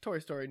man, Toy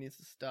Story needs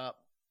to stop.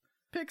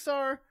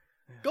 Pixar,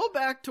 go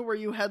back to where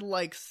you had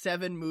like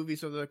 7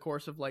 movies over the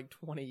course of like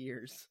 20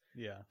 years.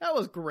 Yeah. That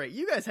was great.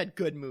 You guys had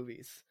good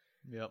movies.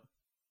 Yep.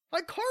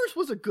 Like Cars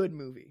was a good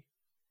movie.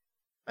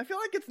 I feel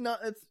like it's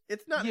not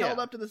held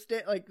up to the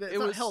state. Like it's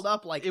not held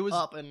up like it was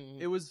Up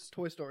and it was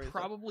Toy Story.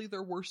 probably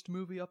their worst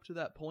movie up to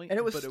that point, and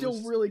it was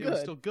still really good. It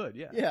was still good,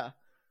 yeah. Yeah.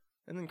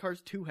 And then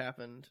Cars 2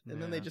 happened,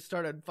 and then they just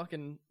started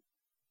fucking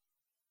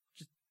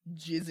just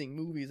jizzing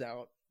movies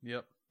out.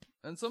 Yep.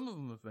 And some of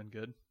them have been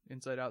good.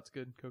 Inside Out's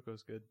good.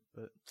 Coco's good,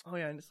 but oh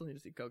yeah, I still need to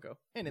see Coco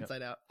and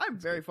Inside Out. I'm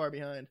very far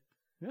behind.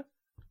 Yeah.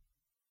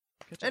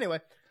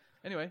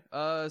 Anyway,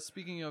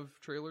 speaking of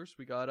trailers,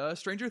 we got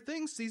Stranger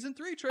Things season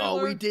 3 trailer.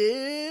 Oh, we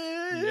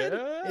did.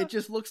 Yeah. It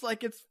just looks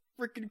like it's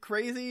freaking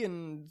crazy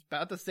and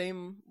about the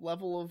same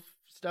level of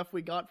stuff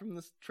we got from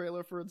this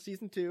trailer for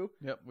season 2.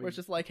 Yep. Where it's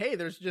just like, hey,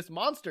 there's just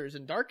monsters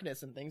and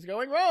darkness and things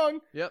going wrong.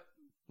 Yep.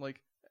 Like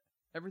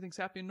everything's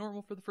happy and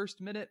normal for the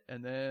first minute,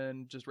 and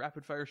then just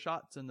rapid fire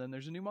shots, and then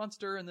there's a new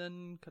monster, and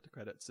then cut to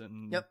credits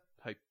and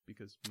hype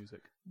because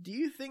music. Do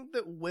you think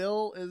that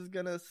Will is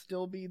gonna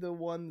still be the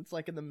one that's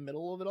like in the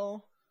middle of it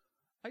all?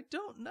 I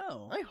don't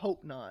know. I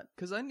hope not.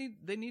 Because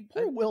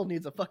Poor Will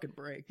needs a fucking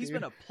break. He's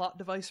dude. been a plot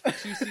device for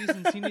 2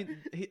 seasons.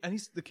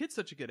 The kid's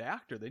such a good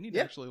actor. They need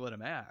to actually let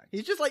him act.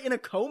 He's just like in a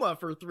coma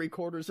for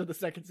 3/4 of the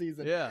second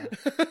season. Yeah.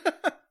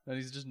 And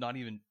he's just not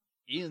even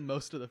in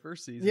most of the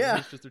first season. Yeah.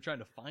 It's just they're trying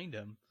to find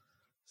him.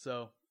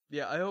 So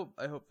yeah, I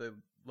hope they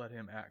let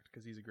him act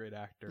because he's a great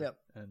actor. Yep.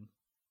 And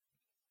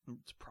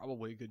it's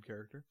probably a good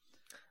character.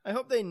 I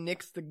hope they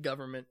nix the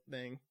government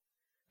thing.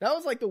 That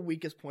was like the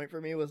weakest point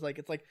for me. Was like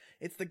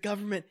it's the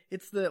government.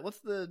 It's that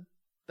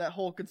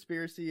whole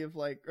conspiracy of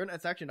like, or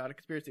it's actually not a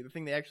conspiracy. The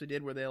thing they actually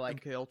did where they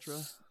like MK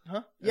Ultra.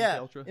 Huh?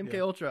 MK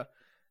Ultra.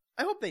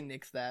 I hope they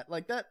nix that.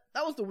 Like that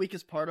was the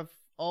weakest part of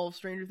all of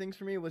Stranger Things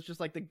for me. Was just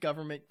like the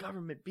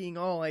government being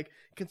all like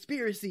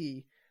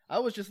conspiracy. I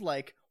was just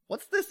like,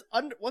 what's this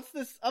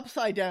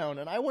upside down?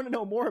 And I want to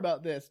know more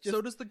about this.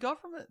 So does the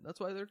government. That's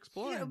why they're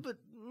exploring. Yeah, but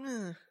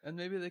and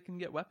maybe they can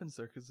get weapons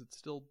there because it's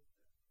still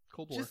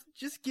Cold War.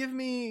 Just give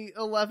me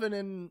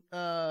 11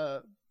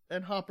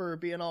 and Hopper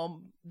being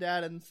all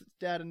dad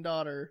and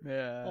daughter.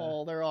 Yeah.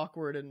 All their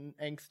awkward and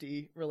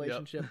angsty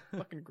relationship.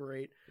 Fucking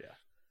great. Yeah.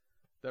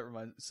 That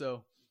reminds.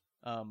 So,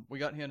 we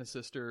got Hannah's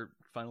sister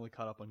finally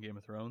caught up on Game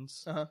of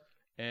Thrones. Uh-huh.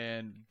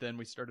 And then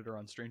we started her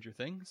on Stranger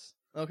Things.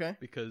 Okay.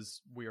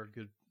 Because we are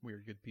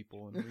good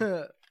people,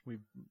 and we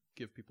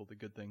give people the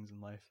good things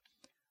in life.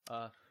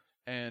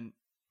 And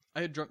I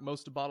had drunk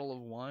most a bottle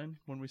of wine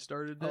when we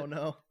started it. Oh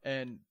no.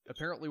 And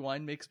apparently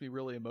wine makes me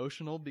really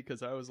emotional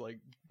because I was like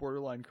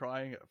borderline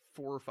crying at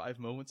 4 or 5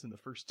 moments in the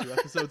first 2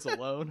 episodes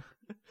alone.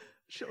 The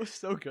show is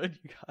so good,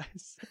 you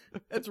guys.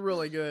 It's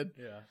really good.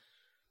 Yeah.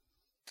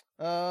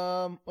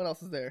 What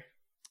else is there?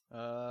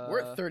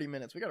 We're at 30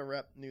 minutes. We gotta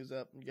wrap news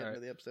up and get into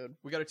the episode.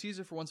 We got a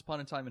teaser for Once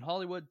Upon a Time in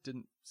Hollywood.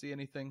 Didn't see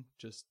anything.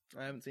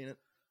 I haven't seen it.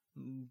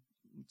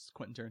 It's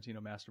Quentin Tarantino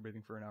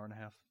masturbating for an hour and a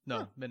half.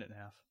 No, minute and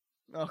a half.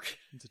 Okay.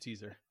 It's a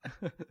teaser.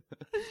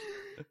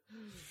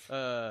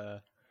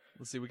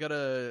 Let's see. We got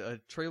a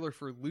trailer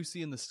for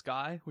Lucy in the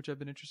Sky, which I've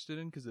been interested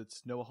in because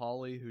it's Noah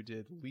Hawley who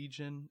did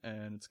Legion,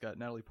 and it's got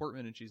Natalie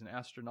Portman, and she's an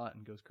astronaut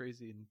and goes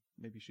crazy and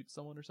maybe shoots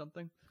someone or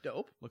something.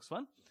 Dope. Looks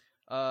fun.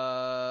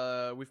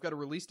 We've got a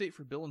release date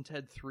for Bill and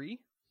Ted 3.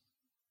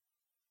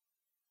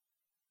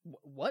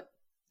 What?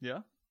 Yeah.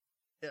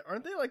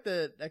 Aren't they like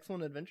the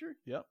Excellent Adventure?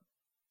 Yep.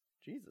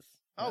 Jesus.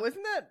 Oh,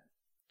 isn't that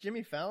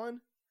Jimmy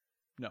Fallon?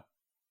 No.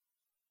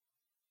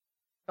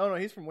 Oh no,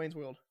 he's from Wayne's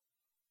World.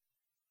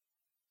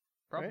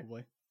 Probably.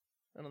 Right?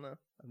 I don't know.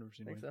 I've never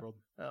seen Wayne's World.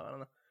 Oh, I don't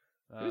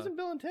know. Who's in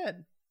Bill and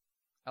Ted?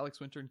 Alex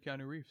Winter and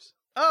Keanu Reeves.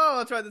 Oh,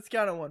 that's right. That's the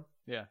Keanu one.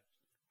 Yeah.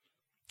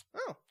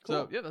 Oh, cool.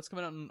 So, yeah, that's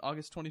coming out in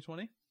August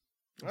 2020.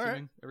 All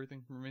right.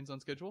 Everything remains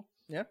on schedule.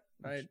 Yeah.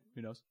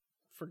 Who knows?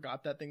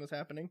 Forgot that thing was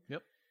happening.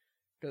 Yep.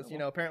 Because,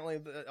 apparently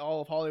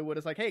all of Hollywood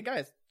is like, hey,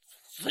 guys,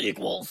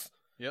 sequels.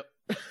 Yep.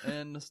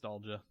 And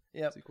nostalgia.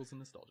 Yep. Sequels and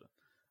nostalgia.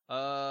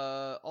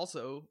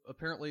 Also,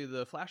 apparently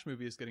the Flash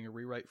movie is getting a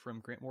rewrite from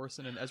Grant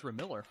Morrison and Ezra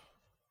Miller.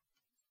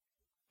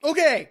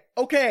 Okay.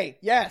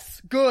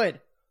 Yes. Good.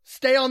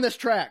 Stay on this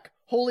track.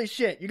 Holy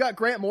shit. You got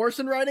Grant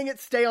Morrison writing it?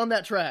 Stay on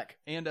that track.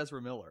 And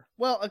Ezra Miller.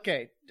 Well,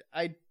 okay.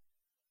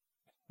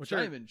 Which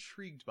I am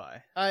intrigued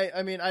by.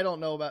 I mean, I don't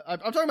know about... I'm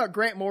talking about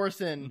Grant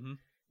Morrison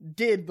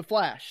did The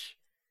Flash.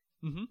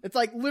 Mm-hmm. It's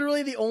like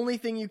literally the only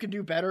thing you can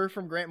do better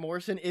from Grant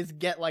Morrison is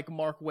get like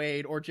Mark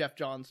Waid or Jeff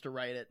Johns to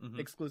write it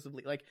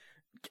exclusively. Like,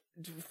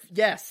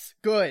 yes,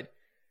 good.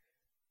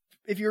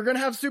 If you're going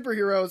to have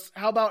superheroes,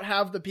 how about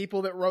have the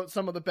people that wrote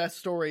some of the best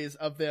stories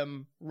of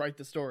them write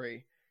the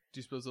story? Do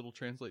you suppose it'll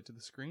translate to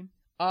the screen?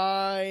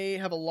 I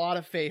have a lot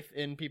of faith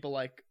in people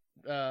like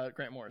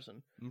Grant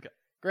Morrison. Okay.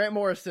 Grant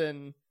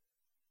Morrison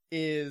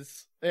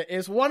is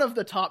one of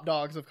the top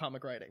dogs of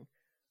comic writing.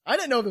 I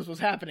didn't know this was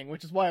happening,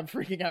 which is why I'm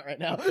freaking out right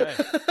now. Okay.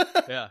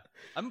 Yeah.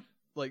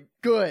 like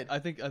good. I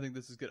think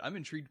this is good. I'm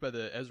intrigued by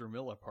the Ezra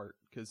Miller part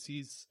because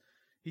he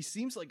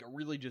seems like a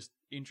really just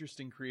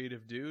interesting,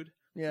 creative dude.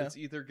 Yeah, That's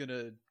either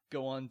gonna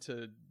go on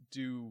to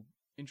do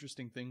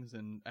interesting things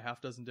in a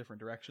half dozen different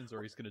directions,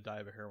 or he's gonna die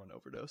of a heroin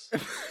overdose.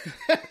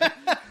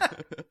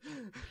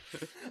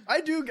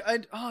 I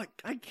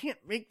can't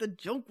make the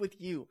joke with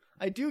you.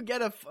 I do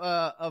get a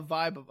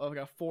vibe of like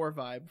a 4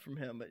 vibe from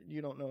him, but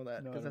you don't know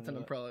that because that's an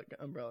Umbrella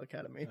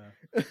Academy.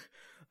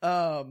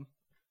 Yeah.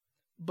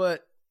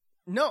 But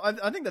no,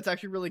 I think that's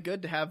actually really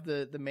good to have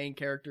the main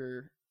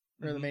character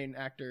or the main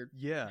actor.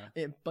 Yeah.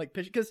 Like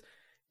pitch, because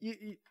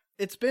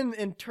it's been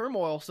in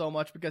turmoil so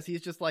much because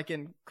he's just like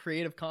in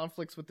creative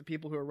conflicts with the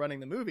people who are running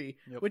the movie,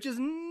 which is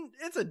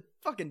it's a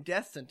fucking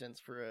death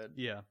sentence for a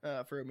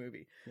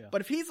movie. Yeah.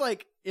 But if he's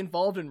like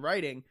involved in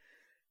writing,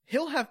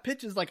 he'll have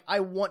pitches like,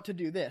 I want to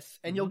do this,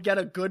 and you'll get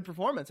a good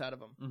performance out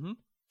of him.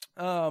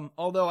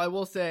 Although I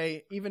will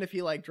say, even if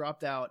he like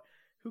dropped out,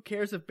 who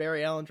cares if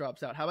Barry Allen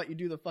drops out? How about you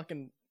do the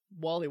fucking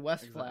Wally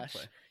West Flash?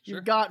 Sure.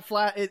 You've got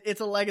it's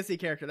a legacy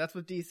character. That's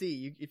with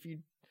DC. If you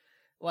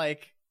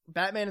like,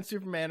 Batman and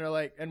Superman are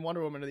like, and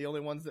Wonder Woman are the only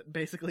ones that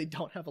basically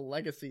don't have a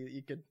legacy that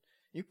you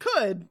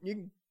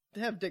can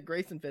have Dick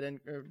Grayson fit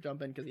in or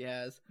jump in because he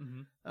has.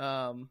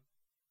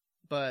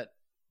 But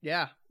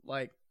yeah,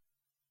 like,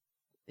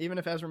 even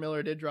if Ezra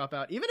Miller did drop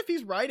out, even if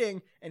he's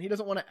writing and he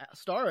doesn't want to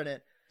star in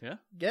it,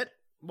 get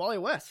Wally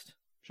West.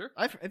 Sure.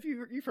 If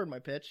you've heard my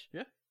pitch.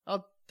 Yeah.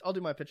 I'll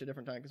do my pitch a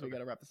different time because we got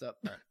to wrap this up.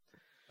 All right.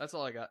 That's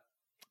all I got.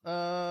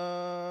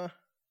 Yeah,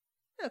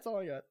 that's all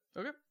I got.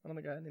 Okay. I don't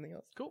think I had anything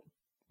else. Cool.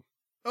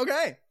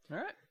 Okay. All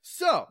right.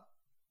 So,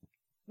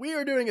 we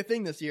are doing a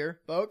thing this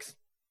year, folks.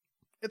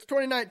 It's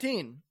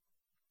 2019,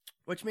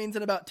 which means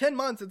in about 10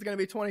 months, it's going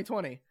to be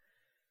 2020.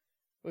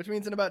 Which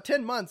means in about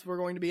 10 months, we're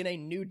going to be in a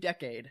new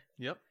decade.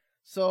 Yep.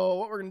 So,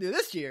 what we're going to do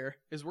this year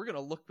is we're going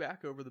to look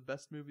back over the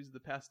best movies of the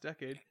past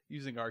decade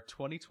using our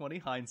 2020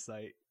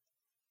 hindsight.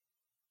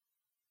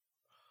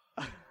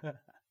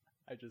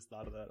 I just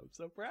thought of that. I'm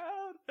so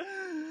proud.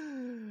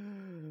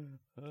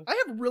 I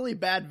have really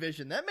bad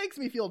vision. That makes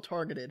me feel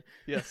targeted.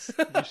 Yes,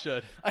 you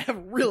should. I have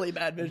really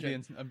bad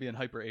vision. I'm being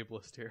hyper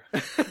ableist here.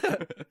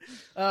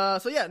 So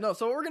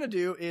what we're going to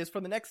do is for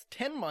the next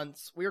 10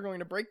 months, we are going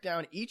to break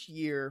down each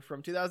year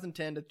from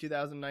 2010 to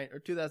 2009 or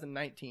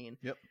 2019.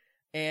 Yep.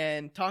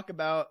 And talk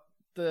about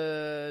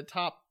the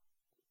top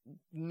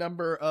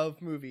number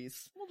of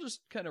movies. We'll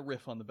just kind of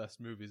riff on the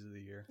best movies of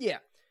the year. Yeah.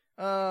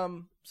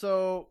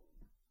 So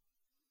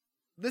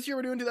this year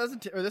we're doing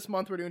 2010, or this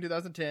month we're doing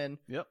 2010.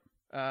 Yep.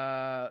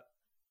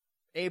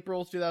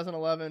 April's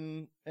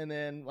 2011, and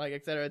then like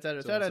et cetera,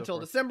 until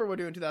December we're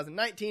doing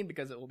 2019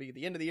 because it will be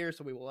the end of the year,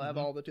 so we will have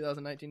all the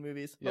 2019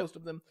 movies, most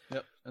of them.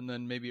 Yep. And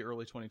then maybe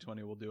early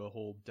 2020 we'll do a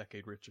whole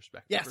decade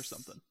retrospective or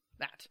something.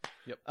 That.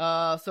 Yep.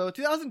 So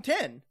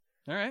 2010.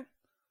 All right.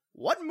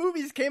 What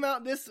movies came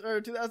out this or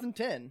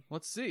 2010?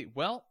 Let's see.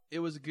 Well, it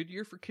was a good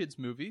year for kids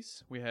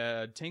movies. We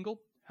had Tangled,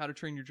 How to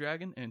Train Your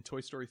Dragon, and Toy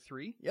Story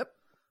 3. Yep.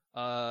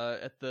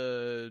 At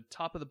the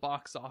top of the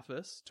box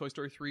office, Toy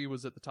Story 3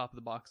 was at the top of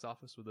the box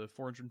office with a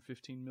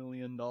 $415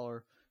 million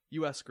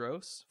U.S.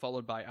 gross,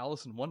 followed by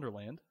Alice in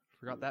Wonderland.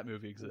 Forgot that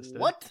movie existed.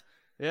 What?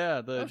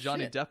 Yeah, the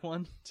Johnny Depp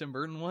one, Tim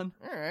Burton one.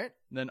 All right.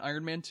 And then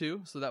Iron Man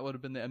 2, so that would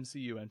have been the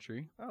MCU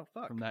entry. Oh,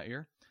 fuck. From that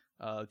year.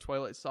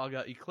 Twilight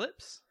Saga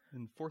Eclipse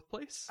in 4th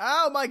place.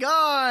 Oh my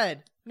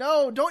god!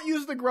 No, don't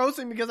use the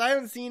grossing because I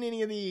haven't seen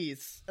any of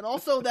these. And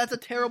also, that's a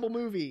terrible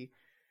movie.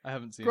 I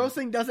haven't seen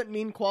grossing it. Doesn't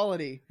mean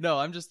quality. No,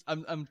 I'm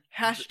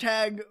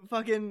hashtag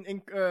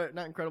fucking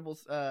not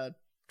Incredibles,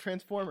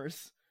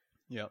 Transformers.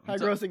 Yeah, high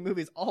grossing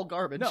movies, all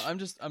garbage. No,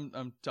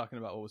 I'm talking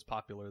about what was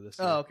popular this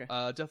year. Oh, okay.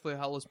 Deathly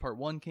Hallows Part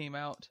 1 came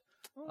out.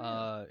 Oh,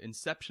 yeah.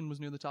 Inception was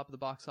near the top of the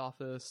box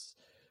office.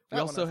 We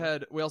also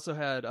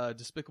had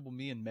Despicable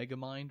Me and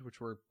Megamind,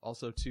 which were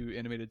also 2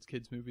 animated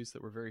kids movies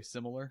that were very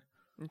similar.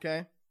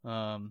 Okay.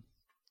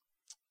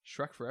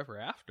 Shrek Forever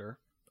After.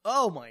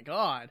 Oh my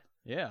god.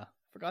 Yeah.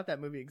 Forgot that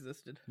movie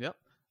existed. Yep.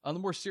 On the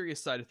more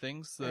serious side of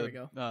things,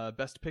 the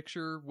Best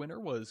Picture winner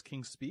was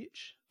King's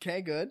Speech.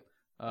 Okay, good.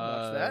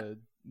 Watch that.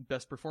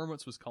 Best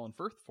performance was Colin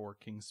Firth for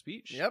King's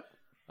Speech. Yep.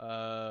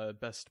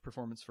 Best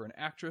performance for an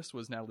actress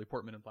was Natalie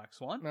Portman in Black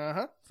Swan.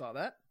 Saw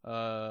that.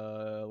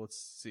 Let's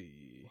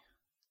see.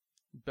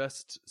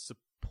 Best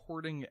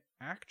supporting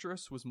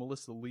actress was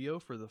Melissa Leo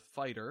for The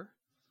Fighter.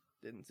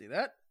 Didn't see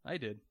that. I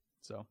did,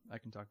 so I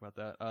can talk about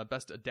that.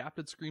 Best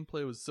adapted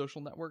screenplay was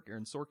Social Network,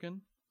 Aaron Sorkin.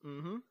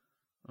 Mm-hmm.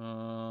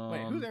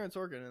 Wait, who's Aaron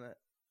Sorkin in that?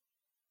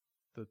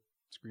 The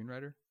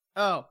screenwriter.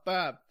 Oh,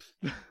 Bob.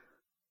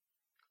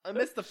 I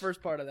missed the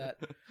first part of that.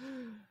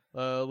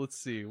 Let's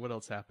see. What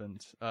else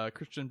happened?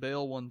 Christian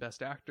Bale won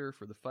Best Actor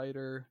for The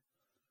Fighter.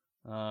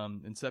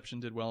 Inception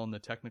did well in the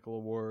technical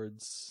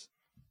awards.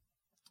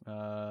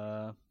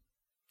 Yeah.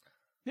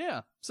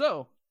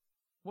 So,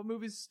 what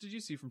movies did you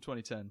see from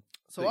 2010?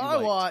 So I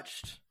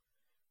watched...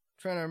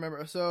 trying to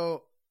remember.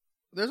 So,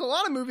 there's a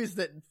lot of movies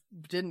that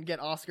didn't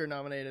get Oscar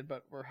nominated,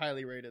 but were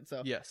highly rated.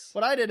 So, yes.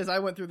 What I did is I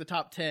went through the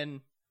top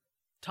 10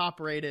 top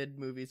rated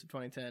movies of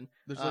 2010.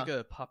 There's like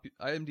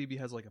IMDb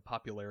has like a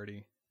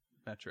popularity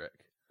metric.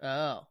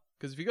 Oh.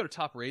 Because if you go to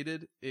top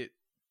rated, it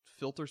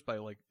filters by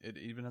like, it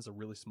even has a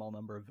really small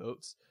number of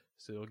votes.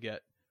 So you'll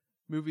get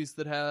movies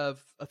that have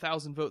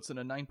 1,000 votes and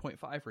a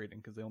 9.5 rating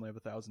because they only have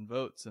 1,000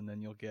 votes. And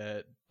then you'll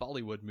get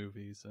Bollywood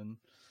movies. And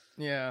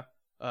yeah.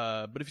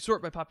 But if you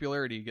sort by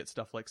popularity, you get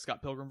stuff like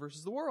Scott Pilgrim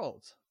vs. the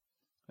World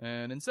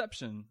and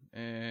Inception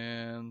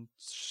and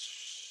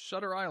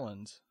Shutter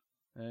Island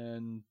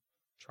and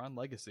Tron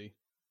Legacy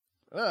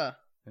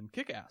and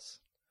Kick-Ass.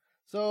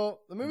 So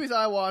the movies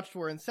I watched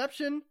were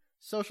Inception,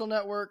 Social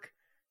Network,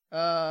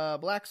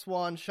 Black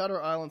Swan,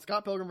 Shutter Island,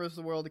 Scott Pilgrim vs.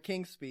 the World, The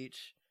King's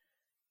Speech.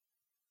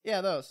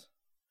 Yeah, those.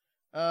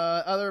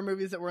 Other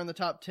movies that were in the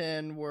top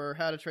 10 were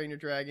How to Train Your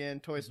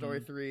Dragon, Toy Story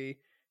 3,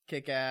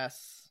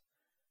 Kick-Ass,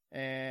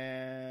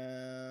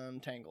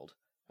 and Tangled.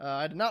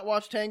 I did not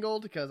watch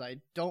Tangled because I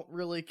don't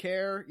really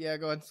care. Yeah,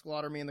 go ahead and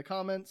slaughter me in the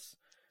comments.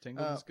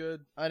 Tangled is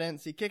good. I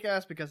didn't see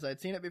Kick-Ass because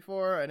I'd seen it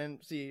before. I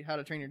didn't see How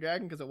to Train Your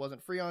Dragon because it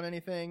wasn't free on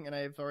anything, and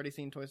I've already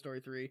seen Toy Story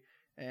 3.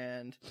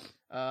 And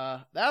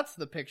that's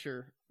the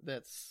picture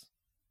that's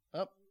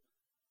up.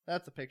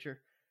 That's a picture.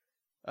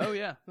 Oh,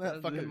 yeah.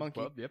 That fucking monkey.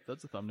 Well, yep,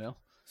 that's a thumbnail.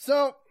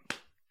 So,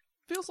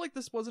 feels like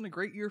this wasn't a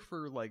great year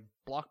for, like,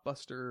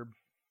 blockbuster,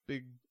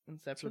 big,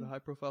 Inception, sort of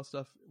high-profile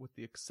stuff, with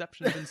the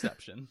exception of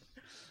Inception.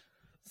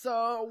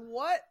 So,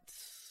 what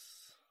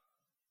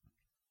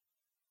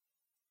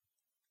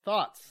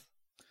thoughts?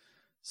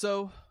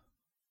 So,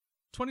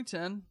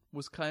 2010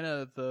 was kind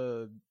of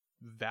the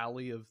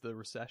valley of the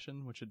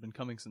recession, which had been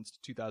coming since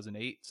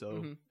 2008.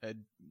 So,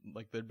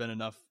 there'd been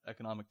enough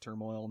economic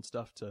turmoil and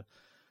stuff to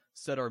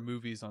set our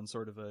movies on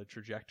sort of a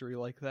trajectory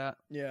like that.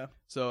 Yeah.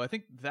 So I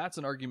think that's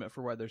an argument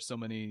for why there's so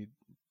many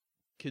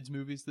kids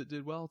movies that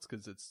did well. It's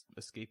because it's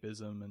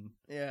escapism and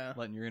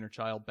letting your inner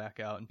child back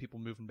out and people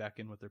moving back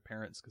in with their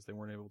parents because they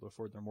weren't able to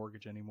afford their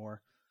mortgage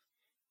anymore.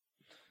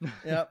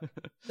 Yep.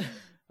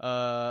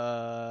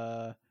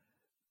 And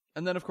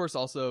then of course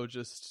also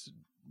just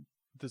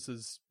this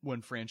is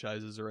when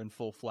franchises are in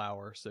full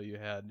flower. So you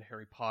had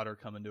Harry Potter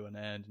coming to an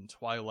end and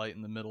Twilight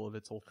in the middle of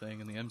its whole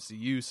thing and the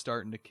MCU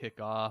starting to kick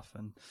off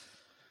and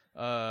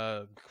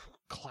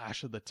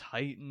Clash of the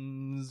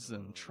Titans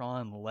and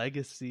Tron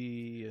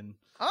Legacy. And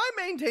I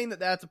maintain that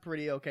that's a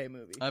pretty okay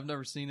movie. I've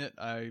never seen it.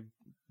 I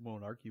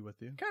won't argue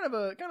with you. Kind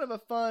of a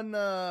fun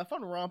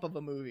romp of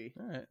a movie.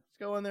 All right. Let's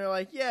go in there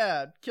like,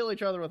 kill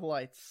each other with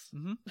lights.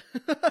 Mm-hmm.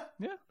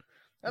 Yeah.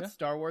 That's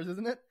Star Wars,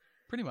 isn't it?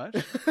 Pretty much.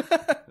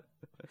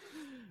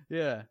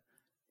 Yeah.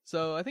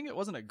 So I think it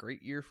wasn't a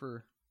great year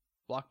for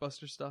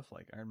blockbuster stuff.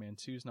 Like Iron Man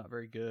 2 is not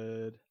very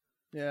good.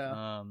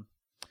 Yeah.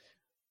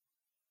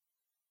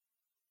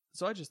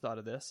 So I just thought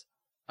of this.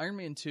 Iron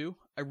Man 2,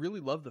 I really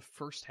love the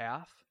first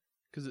half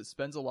because it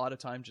spends a lot of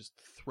time just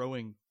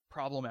throwing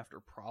problem after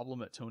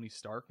problem at Tony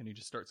Stark and he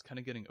just starts kind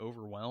of getting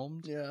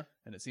overwhelmed. Yeah.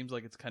 And it seems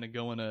like it's kind of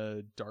going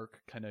a dark,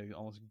 kind of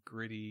almost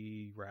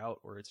gritty route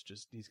where it's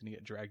just he's going to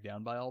get dragged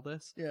down by all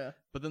this. Yeah.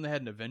 But then they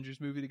had an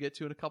Avengers movie to get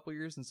to in a couple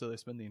years, and so they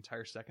spend the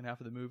entire second half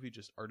of the movie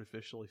just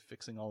artificially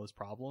fixing all his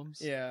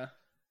problems. Yeah.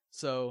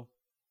 So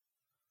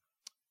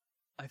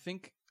I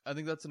think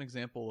that's an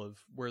example of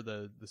where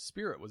the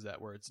spirit was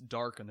at, where it's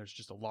dark and there's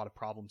just a lot of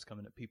problems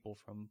coming at people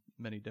from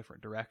many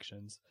different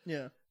directions.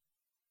 Yeah.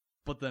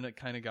 But then it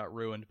kind of got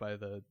ruined by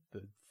the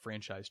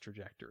franchise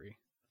trajectory.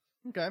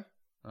 Okay.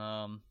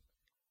 I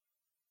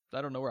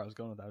don't know where I was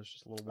going with that. It was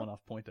just a little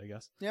one-off point, I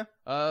guess. Yeah.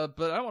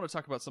 But I want to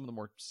talk about some of the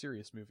more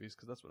serious movies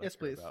because that's what I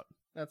care about.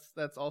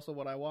 That's also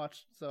what I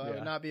watched, so I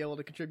would not be able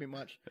to contribute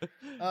much.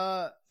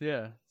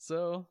 Yeah.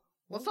 So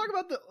let's talk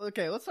about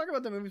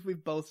the movies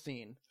we've both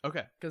seen.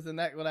 Okay. Because then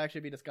that would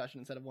actually be discussion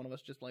instead of one of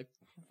us just like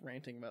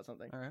ranting about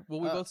something. All right. Well,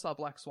 we both saw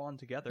Black Swan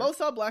together. Both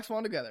saw Black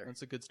Swan together.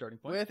 That's a good starting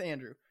point. With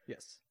Andrew.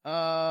 Yes.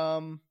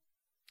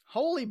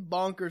 Holy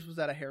bonkers, was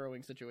that a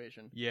harrowing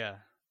situation? Yeah.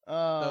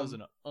 That was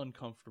an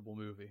uncomfortable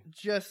movie.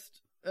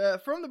 Just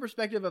from the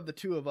perspective of the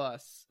two of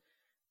us,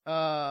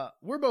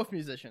 we're both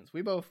musicians.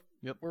 We both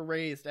were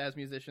raised as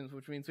musicians,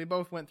 which means we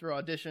both went through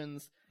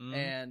auditions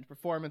and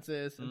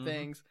performances and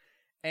things.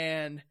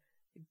 And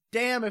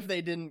damn if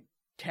they didn't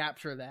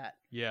capture that.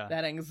 Yeah.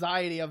 That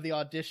anxiety of the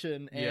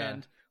audition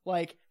and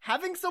like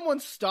having someone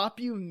stop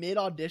you mid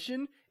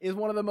audition is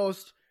one of the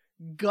most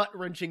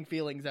gut-wrenching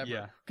feelings ever.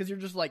 Yeah. Because you're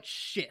just like,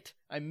 shit,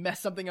 I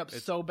messed something up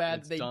so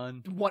bad they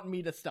want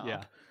me to stop.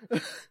 Yeah.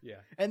 Yeah.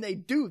 And they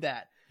do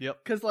that.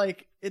 Yep. Because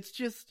like it's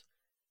just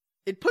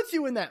it puts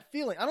you in that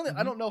feeling.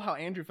 I don't know how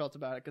Andrew felt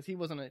about it because he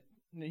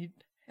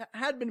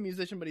had been a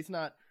musician, but he's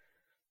not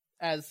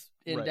as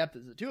in depth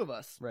as the two of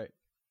us. Right.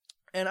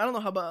 And I don't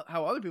know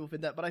how other people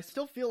did that, but I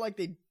still feel like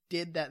they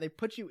did that. They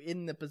put you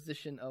in the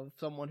position of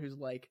someone who's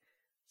like,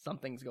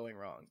 something's going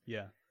wrong.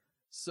 Yeah.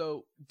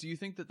 So do you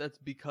think that that's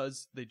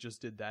because they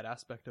just did that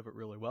aspect of it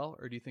really well?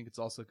 Or do you think it's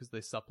also because they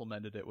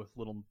supplemented it with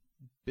little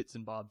bits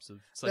and bobs of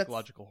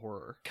psychological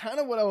horror? Kind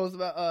of what I was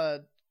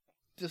about,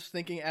 just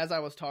thinking as I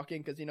was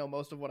talking, because,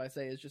 most of what I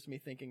say is just me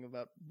thinking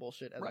about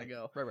bullshit as I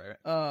go.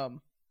 Right.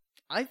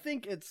 I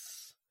think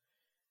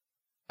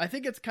I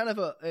think it's kind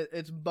of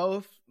it's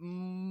both,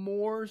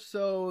 more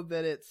so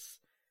that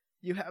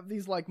you have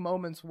these like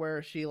moments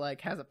where she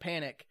like has a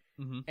panic,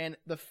 and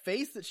the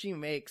face that she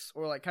makes,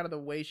 or like kind of the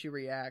way she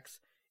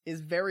reacts, is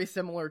very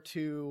similar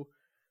to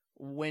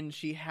when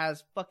she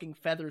has fucking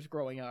feathers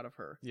growing out of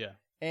her. Yeah.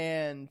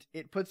 And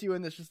it puts you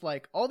in this just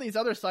like all these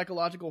other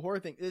psychological horror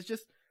things. It's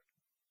just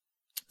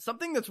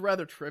something that's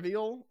rather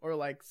trivial or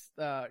like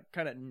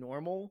kind of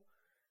normal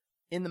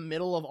in the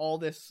middle of all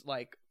this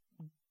like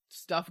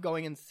stuff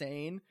going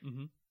insane.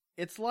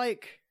 It's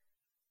like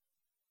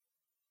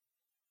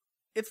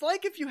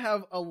if you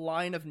have a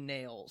line of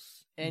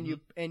nails and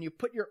you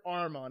put your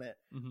arm on it,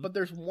 but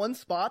there's one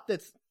spot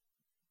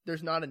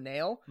there's not a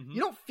nail.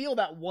 You don't feel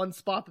that one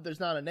spot that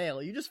there's not a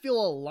nail. You just feel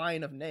a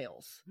line of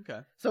nails. Okay.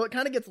 So it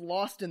kind of gets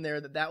lost in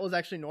there that was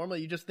actually normal.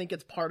 You just think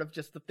it's part of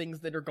just the things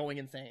that are going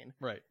insane.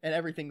 Right. And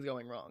everything's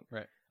going wrong.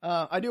 Right.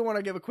 I do want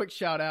to give a quick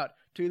shout out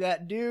to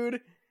that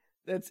dude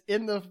that's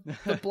in the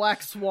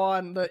Black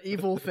Swan, the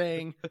evil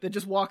thing, that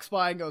just walks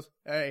by and goes,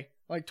 hey,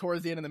 like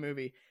towards the end of the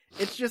movie.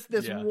 It's just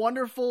this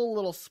wonderful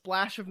little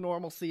splash of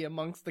normalcy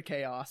amongst the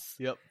chaos.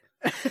 Yep.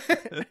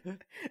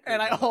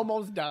 And I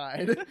almost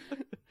died.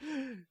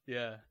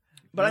 Yeah.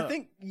 But I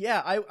think,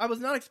 I was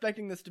not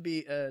expecting this to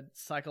be a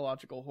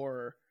psychological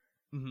horror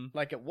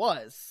like it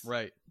was.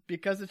 Right.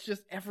 Because it's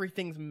just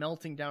everything's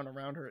melting down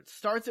around her. It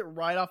starts it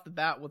right off the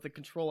bat with the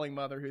controlling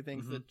mother who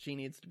thinks that she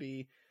needs to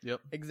be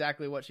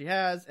exactly what she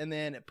has. And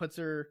then it puts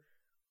her...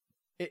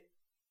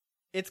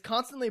 It's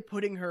constantly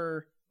putting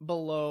her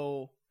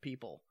below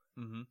people.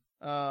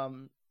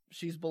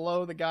 She's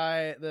below the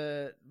guy,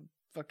 the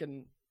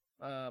fucking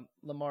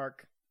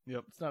Lamarck.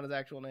 Yep. It's not his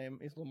actual name.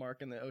 He's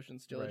Lamarck in the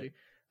Ocean's trilogy.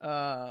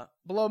 Right.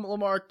 Below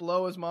Lamarck,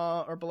 below his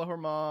mom, or below her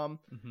mom,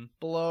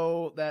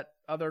 below that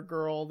other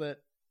girl that,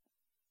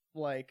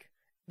 like,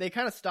 they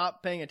kind of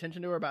stopped paying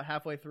attention to her about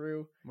halfway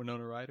through.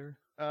 Winona Ryder?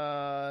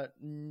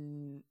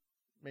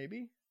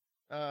 Maybe.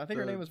 I think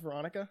her name was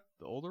Veronica.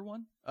 The older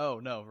one? Oh,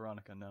 no,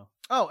 Veronica, no.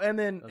 Oh, and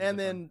then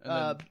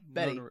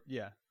Betty.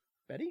 Yeah.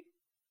 Betty?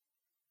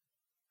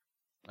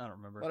 I don't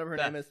remember. Whatever her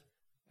name is.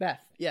 Beth,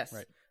 yes.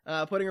 Right.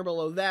 Putting her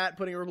below that,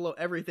 putting her below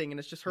everything, and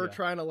it's just her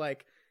trying to,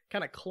 like,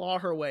 kind of claw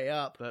her way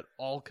up. That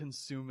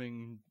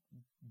all-consuming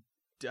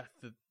death,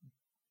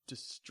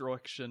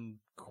 destruction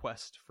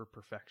quest for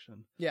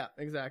perfection. Yeah,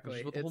 exactly. Which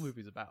is what the whole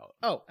movie's about.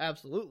 Oh,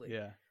 absolutely.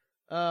 Yeah.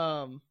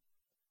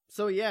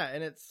 So, yeah,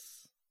 and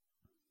it's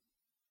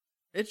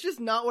just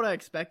not what I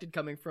expected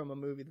coming from a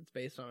movie that's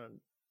based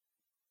on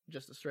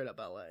just a straight-up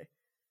ballet.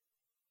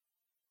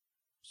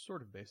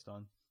 Sort of based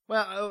on.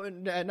 Well,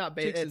 not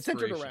based. It's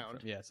centered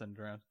around. Centered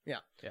around. Yeah.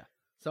 Yeah.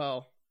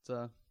 So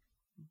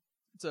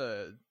it's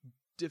a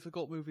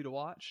difficult movie to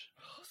watch.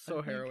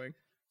 So harrowing.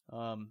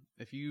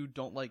 If you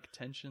don't like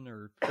tension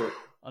or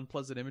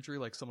unpleasant imagery,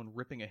 like someone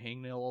ripping a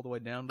hangnail all the way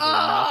down to their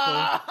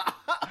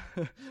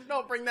knuckle.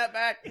 Don't bring that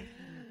back.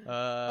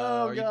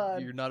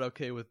 God. You're not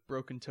okay with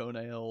broken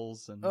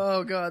toenails and.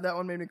 Oh god, that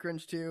one made me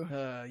cringe too.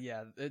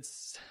 Yeah,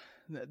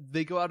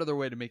 they go out of their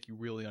way to make you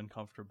really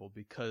uncomfortable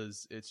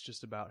because it's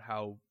just about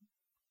how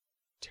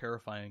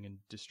terrifying and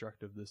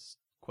destructive this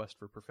quest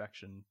for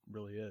perfection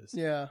really is.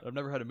 Yeah. I've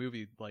never had a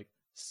movie like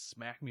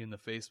smack me in the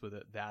face with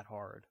it that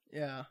hard.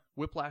 Yeah.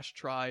 Whiplash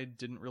tried,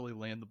 didn't really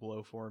land the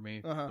blow for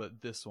me,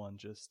 but this one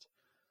just...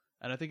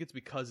 And I think it's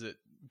because it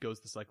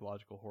goes the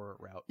psychological horror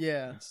route.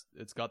 Yeah.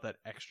 It's got that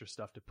extra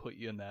stuff to put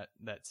you in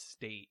that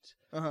state.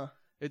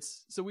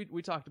 So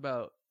we talked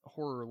about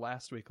horror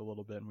last week a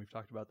little bit, and we've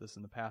talked about this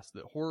in the past,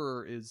 that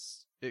horror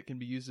it can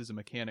be used as a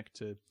mechanic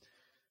to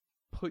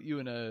put you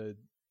in a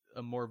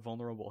more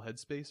vulnerable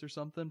headspace or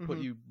something, put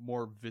you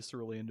more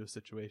viscerally into a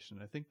situation.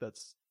 I think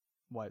that's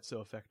why it's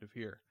so effective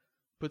here.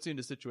 Puts you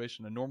into a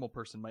situation a normal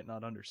person might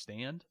not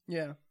understand.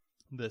 Yeah.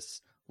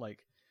 This,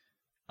 like,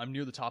 I'm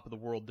near the top of the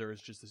world. There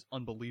is just this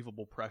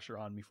unbelievable pressure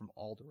on me from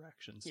all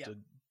directions to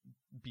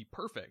be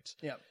perfect.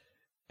 Yeah.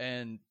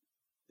 And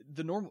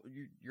the normal,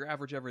 your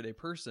average everyday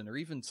person, or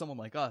even someone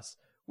like us,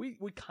 we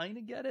kind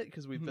of get it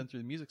because we've been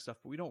through the music stuff,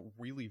 but we don't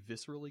really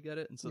viscerally get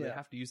it. And so they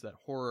have to use that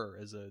horror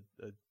as a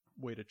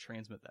way to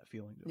transmit that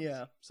feeling to us.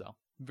 Yeah. So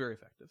very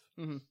effective.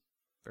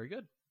 Very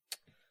good.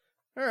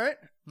 All right.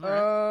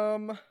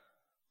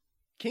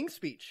 King's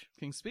Speech.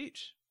 King's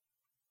Speech.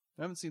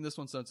 I haven't seen this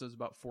one since I was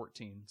about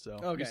 14,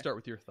 so you start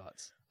with your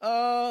thoughts.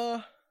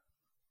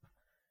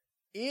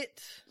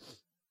 It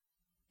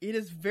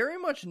is very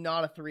much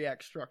not a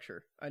 3-act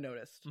structure, I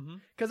noticed.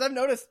 Because I've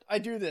noticed I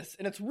do this,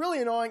 and it's really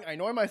annoying. I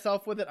annoy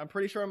myself with it. I'm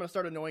pretty sure I'm going to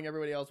start annoying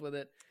everybody else with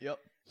it. Yep.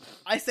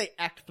 I say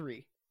Act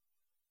 3.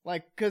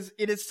 Like, because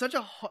it is such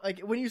a... Like,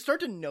 when you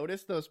start to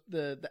notice the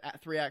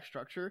 3-act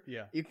structure,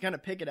 you can kind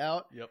of pick it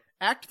out. Yep.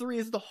 Act 3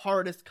 is the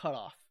hardest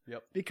cutoff.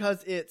 Yep.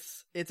 Because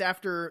it's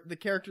after the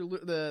character,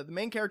 the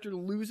main character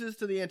loses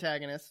to the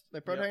antagonist,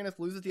 the protagonist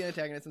loses to the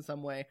antagonist in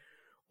some way,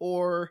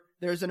 or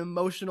there's an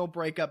emotional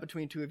breakup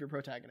between two of your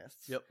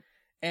protagonists. Yep.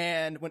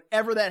 And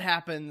whenever that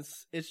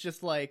happens, it's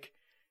just like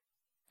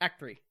Act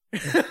 3.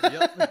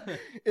 Yep.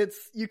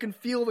 You can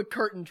feel the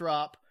curtain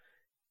drop.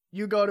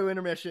 You go to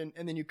intermission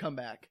and then you come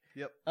back.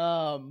 Yep.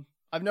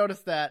 I've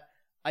noticed that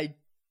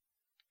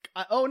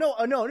oh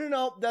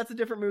no, that's a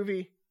different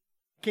movie.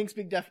 King's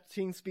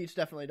Speech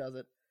definitely does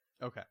it.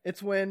 Okay.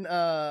 It's when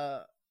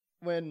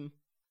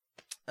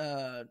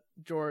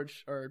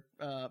George or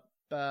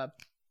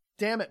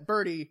damn it,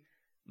 Bertie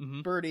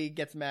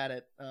gets mad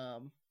at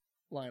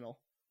Lionel.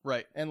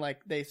 Right. And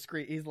like they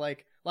scream, he's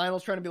like,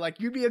 Lionel's trying to be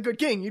like, you'd be a good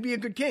king, and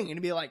he'd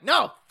be like,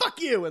 no,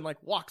 fuck you, and like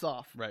walks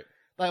off. Right.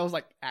 That was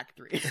like Act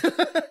 3.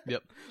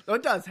 Yep. So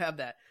it does have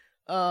that.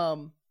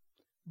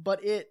 But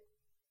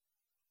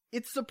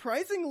it's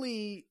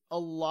surprisingly a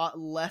lot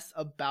less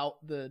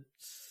about the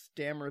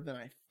stammer than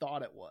I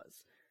thought it was.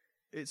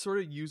 It sort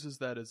of uses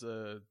that as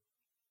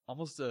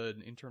almost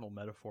an internal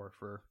metaphor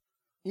for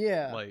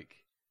like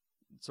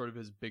sort of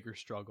his bigger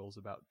struggles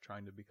about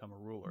trying to become a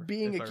ruler.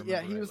 He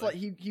was like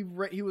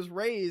he was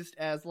raised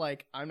as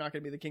like, I'm not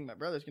going to be the king, my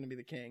brother's going to be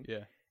the king.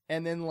 Yeah.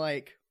 And then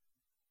like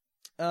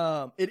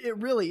it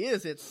really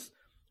is. It's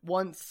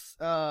once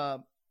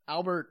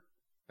Albert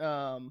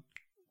fucking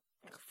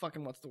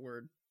what's the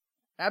word?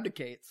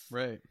 Abdicates.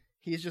 Right.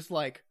 He's just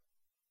like,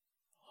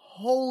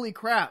 holy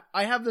crap,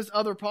 I have this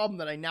other problem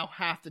that I now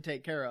have to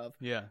take care of.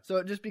 Yeah. So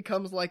it just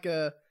becomes like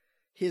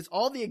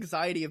all the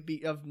anxiety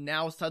of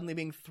now suddenly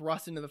being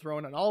thrust into the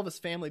throne and all of his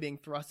family being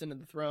thrust into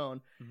the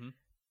throne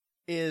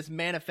is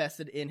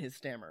manifested in his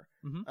stammer.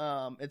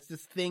 It's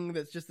this thing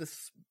that's just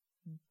this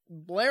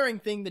blaring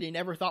thing that he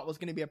never thought was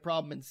going to be a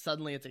problem, and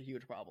suddenly it's a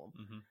huge problem.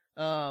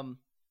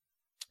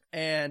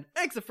 And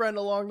makes a friend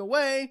along the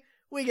way.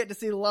 We get to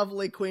see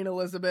lovely Queen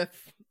Elizabeth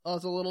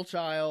as a little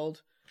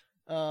child.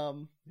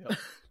 It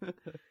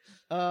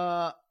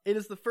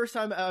is the first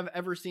time I've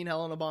ever seen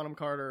Helena Bonham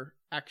Carter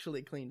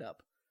actually cleaned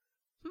up.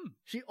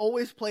 She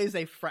always plays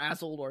a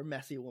frazzled or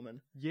messy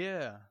woman.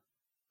 Yeah,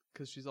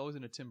 because she's always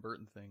in a Tim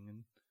Burton thing,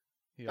 and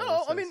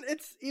I mean,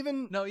 it's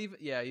even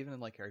even in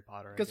like Harry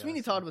Potter. Because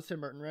Sweeney Todd was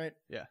Tim Burton, right?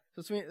 Yeah.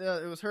 So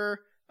it was her.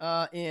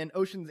 In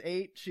Ocean's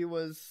 8, she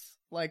was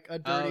like a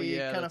dirty,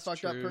 kind of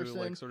fucked up person,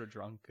 like sort of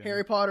drunk.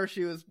 Harry Potter,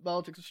 she was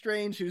Bellatrix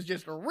Lestrange. She was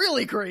just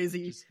really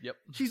crazy.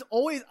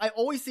 I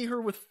always see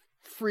her with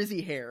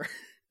frizzy hair.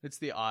 It's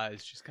the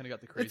eyes. She's kind of got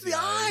the crazy. It's the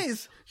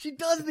eyes. She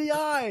does the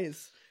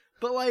eyes.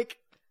 But like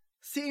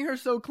seeing her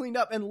so cleaned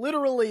up, and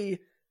literally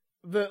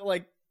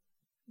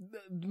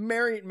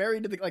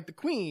married to the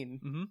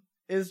queen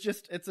is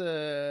just it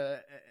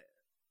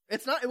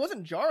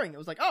wasn't jarring. It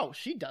was like, oh,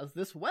 she does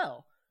this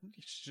well.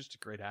 She's just a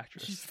great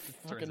actress. She's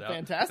fucking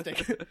fantastic.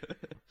 It's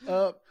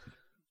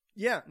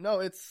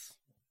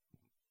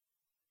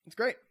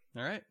great.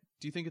 All right.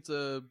 Do you think it's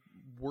a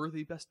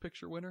worthy Best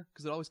Picture winner?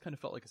 Because it always kind of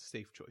felt like a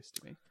safe choice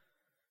to me.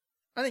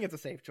 I think it's a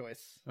safe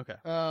choice. Okay.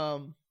 I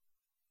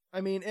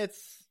mean,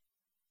 it's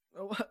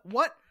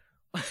what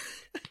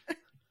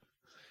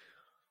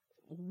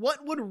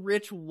would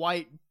rich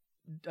white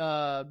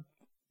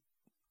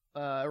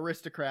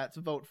aristocrats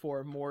vote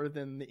for more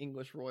than the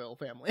English royal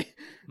family?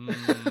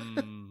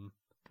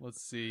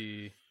 Let's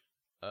see.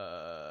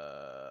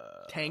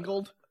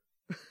 Tangled?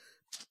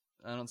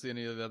 I don't see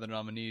any of the other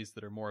nominees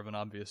that are more of an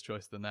obvious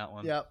choice than that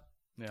one. Yep.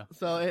 Yeah.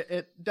 So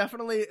it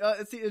definitely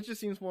it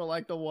just seems more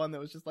like the one that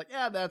was just like,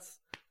 yeah, that's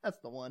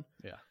the one.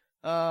 Yeah.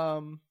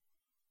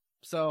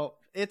 So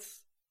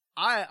it's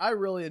I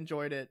really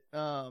enjoyed it.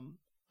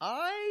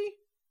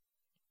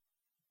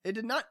 It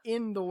did not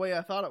end the way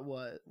I thought it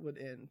would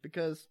end,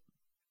 because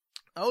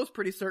I was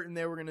pretty certain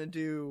they were gonna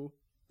do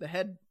the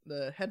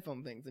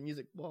headphone things, the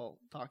music while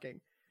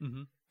talking.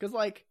 Because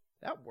like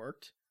that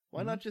worked.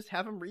 Why not just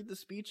have him read the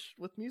speech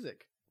with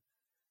music?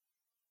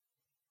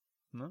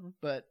 No.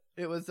 But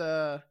it was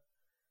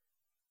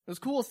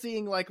cool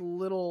seeing like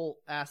little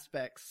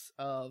aspects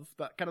of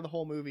kind of the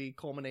whole movie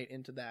culminate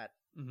into that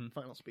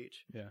final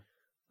speech. Yeah.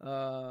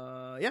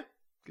 Yeah.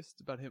 I guess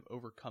it's about him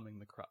overcoming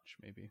the crutch,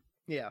 maybe.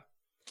 Yeah.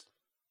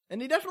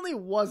 And he definitely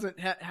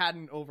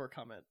hadn't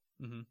overcome it.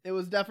 It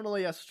was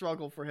definitely a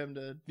struggle for him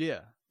to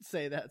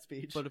say that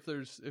speech. But if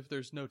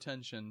there's no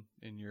tension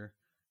in your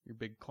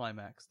big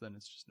climax, then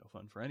it's just no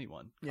fun for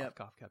anyone. Cough,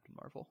 cough, Captain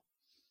Marvel.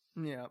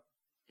 Yeah.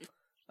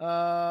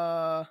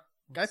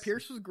 Guy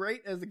Pearce was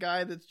great as the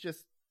guy that's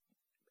just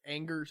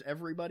angers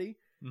everybody.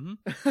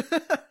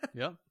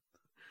 Yep.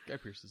 Guy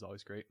Pearce is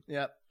always great.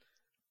 Yep.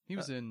 He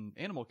was in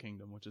Animal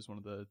Kingdom, which is one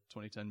of the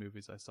 2010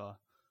 movies I saw.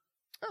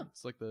 Oh.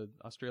 It's like the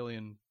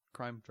Australian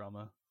crime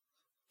drama.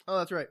 Oh,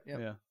 that's right. Yep.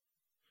 Yeah.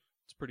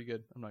 It's pretty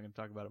good. I'm not going to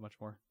talk about it much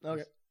more.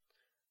 Okay.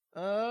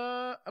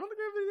 I don't think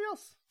we have anything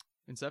else.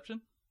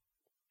 Inception?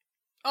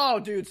 Oh,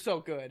 dude, so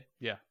good.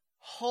 Yeah.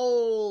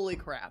 Holy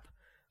crap.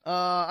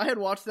 I had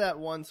watched that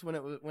once when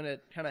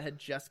it kind of had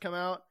just come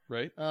out.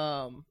 Right.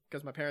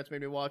 Because my parents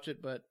made me watch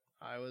it, but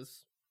I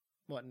was,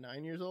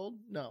 9 years old?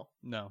 No,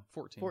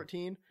 14.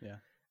 14? Yeah.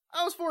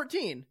 I was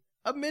 14.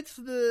 I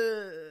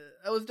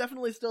was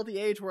definitely still at the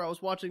age where I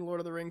was watching Lord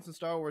of the Rings and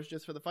Star Wars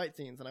just for the fight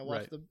scenes, and I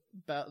watched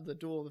the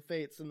Duel of the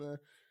Fates and the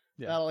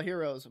Battle of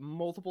Heroes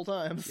multiple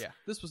times. Yeah,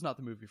 this was not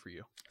the movie for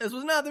you. This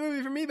was not the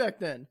movie for me back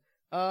then.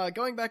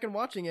 Going back and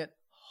watching it,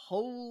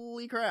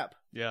 holy crap.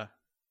 Yeah.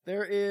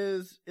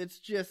 It's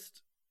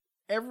just,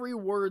 every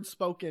word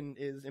spoken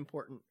is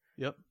important.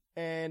 Yep.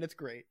 And it's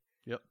great.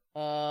 Yep.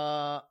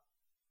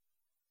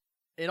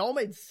 It all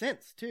made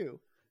sense too.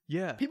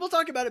 Yeah. People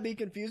talk about it being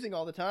confusing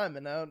all the time,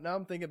 and now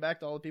I'm thinking back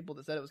to all the people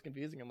that said it was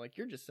confusing. I'm like,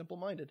 you're just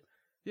simple-minded.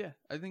 Yeah,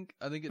 I think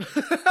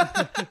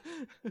it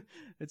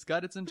it's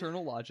got its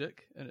internal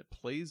logic, and it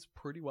plays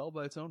pretty well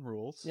by its own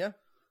rules. Yeah.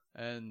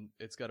 And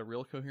it's got a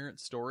real coherent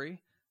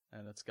story,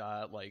 and it's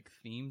got like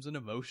themes and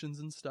emotions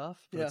and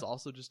stuff. But Yeah. it's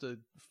also just a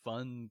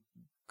fun,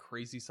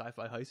 crazy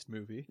sci-fi heist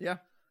movie. Yeah.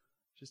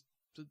 It's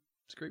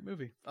a great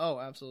movie. Oh,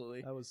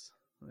 absolutely. That was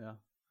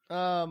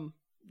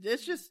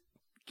It's just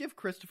give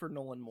Christopher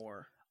Nolan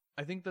more.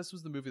 I think this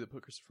was the movie that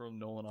put Christopher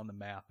Nolan on the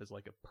map as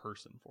like a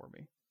person for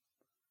me.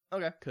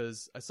 Okay.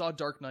 Because I saw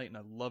Dark Knight, and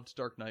I loved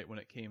Dark Knight when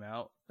it came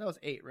out. That was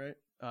 8, right?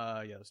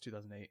 Yeah, it was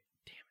 2008.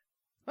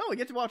 Oh, we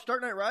get to watch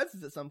Dark Knight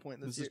Rises at some point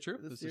this year. Is true.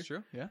 This is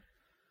true. Yeah.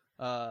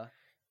 But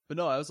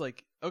no, I was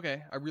like,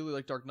 okay, I really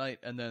like Dark Knight,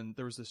 and then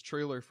there was this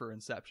trailer for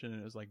Inception,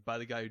 and it was like by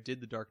the guy who did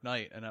The Dark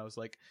Knight, and I was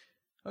like,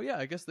 oh yeah,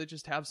 I guess they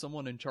just have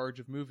someone in charge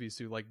of movies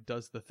who like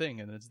does the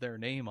thing, and it's their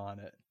name on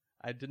it.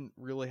 I didn't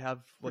really have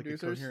like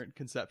Producers? a coherent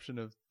conception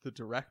of the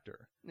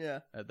director. Yeah.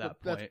 At that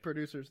point. That's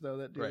producers, though,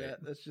 that do Right.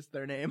 that. That's just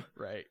their name.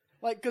 Right.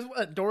 Like, because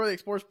Dora the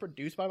Explorer is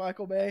produced by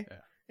Michael Bay.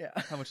 Yeah.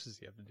 How much does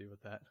he have to do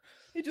with that?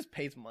 He just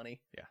pays money.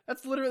 Yeah.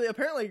 That's literally,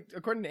 apparently,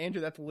 according to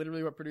Andrew, that's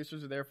literally what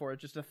producers are there for.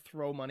 It's just to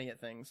throw money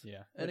at things.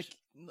 Yeah. Which-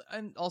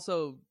 And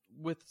also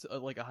with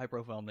like a high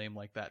profile name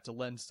like that to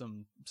lend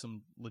some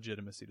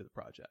legitimacy to the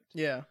project.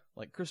 Yeah.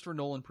 Like Christopher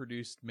Nolan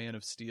produced Man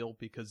of Steel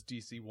because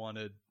DC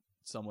wanted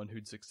someone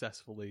who'd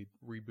successfully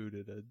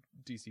rebooted a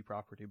DC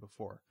property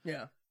before.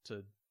 Yeah.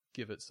 To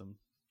give it some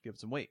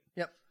weight.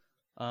 Yep.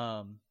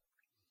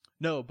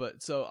 No,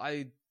 but so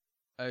I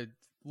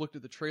looked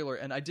at the trailer,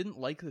 and I didn't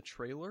like the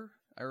trailer.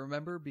 I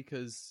remember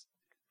because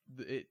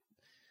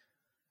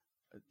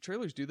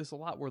trailers do this a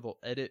lot where they'll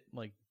edit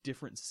like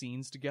different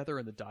scenes together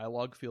and the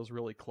dialogue feels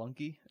really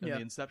clunky. And Yeah.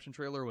 the Inception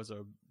trailer was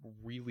a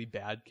really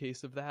bad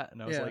case of that.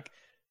 And I was Yeah. like,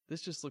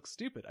 this just looks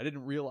stupid. I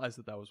didn't realize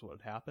that was what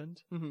had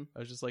happened. Mm-hmm. I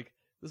was just like,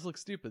 this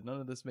looks stupid.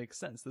 None of this makes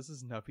sense. This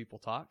isn't how people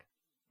talk.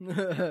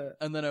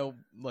 And then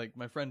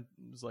my friend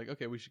was like,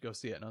 okay, we should go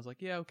see it. And I was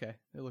like, yeah, okay.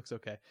 It looks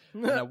okay.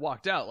 And I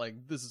walked out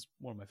like, this is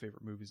one of my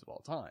favorite movies of all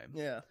time.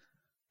 Yeah.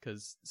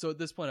 So at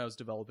this point I was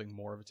developing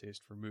more of a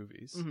taste for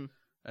movies. Mm-hmm.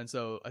 And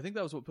so I think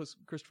that was what put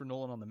Christopher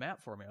Nolan on the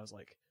map for me. I was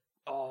like,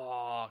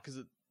 oh,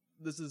 because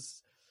this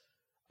is,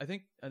 I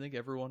think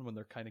everyone, when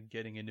they're kind of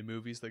getting into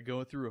movies, they're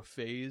going through a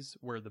phase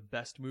where the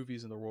best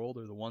movies in the world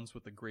are the ones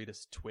with the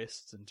greatest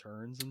twists and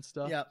turns and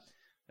stuff. Yeah.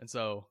 And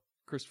so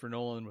Christopher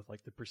Nolan with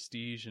like The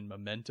Prestige and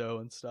Memento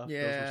and stuff. Those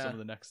Yeah. were some of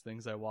the next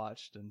things I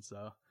watched. And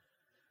so,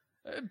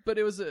 but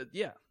it was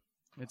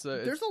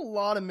There's a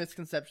lot of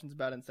misconceptions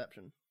about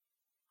Inception.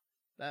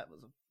 That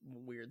was a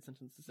weird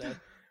sentence to say.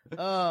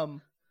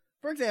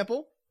 For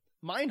example,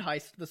 Mind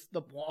Heist,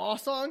 the Wah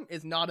song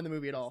is not in the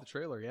movie at all. the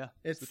trailer. Yeah.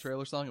 It's the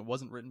trailer song. It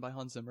wasn't written by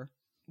Hans Zimmer.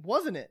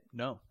 Wasn't it?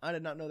 No. I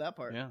did not know that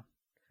part. Yeah.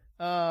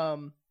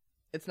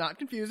 It's not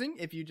confusing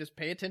if you just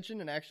pay attention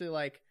and actually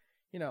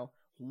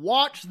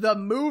watch the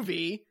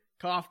movie.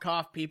 Cough,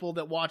 cough. People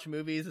that watch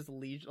movies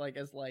I'm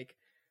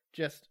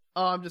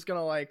just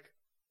gonna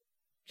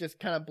just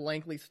kind of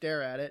blankly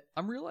stare at it.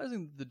 I'm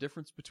realizing the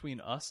difference between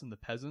us and the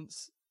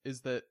peasants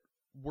is that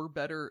we're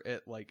better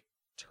at like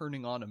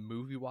turning on a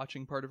movie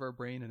watching part of our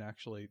brain and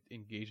actually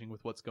engaging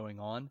with what's going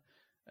on,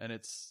 and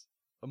it's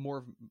a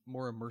more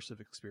immersive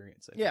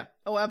experience. I think. Yeah.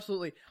 Oh,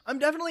 absolutely. I'm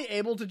definitely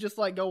able to just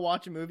go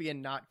watch a movie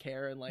and not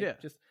care and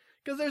just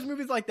because there's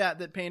movies like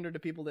that pander to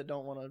people that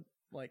don't want to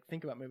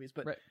think about movies.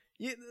 But right.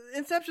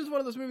 Inception's one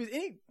of those movies.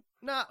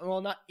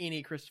 Not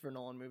any Christopher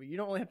Nolan movie. You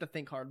don't really have to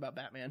think hard about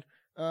Batman.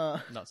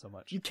 Not so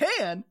much. You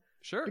can,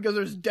 sure, because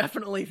there's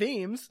definitely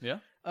themes. Yeah.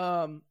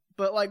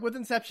 But with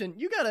Inception,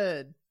 you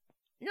gotta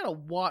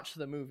watch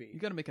the movie. You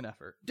gotta make an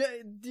effort.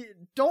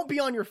 Don't be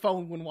on your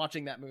phone when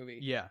watching that movie.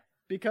 Yeah.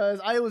 Because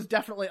I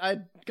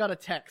got a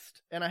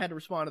text and I had to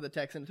respond to the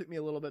text, and it took me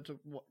a little bit to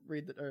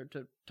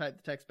to type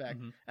the text back.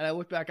 Mm-hmm. And I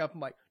looked back up and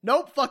I'm like,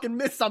 nope, fucking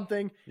missed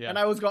something. Yeah. And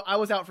I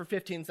was out for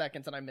 15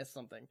 seconds and I missed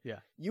something. Yeah.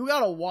 You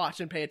gotta watch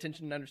and pay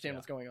attention and understand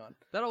what's going on.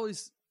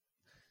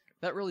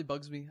 That really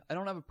bugs me. I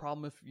don't have a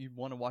problem if you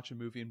want to watch a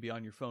movie and be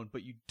on your phone,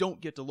 but you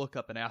don't get to look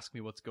up and ask me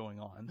what's going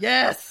on.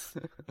 Yes.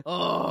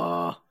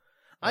 Oh.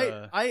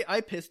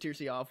 I piss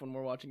Tiercy off when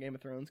we're watching Game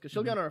of Thrones because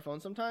she'll get on her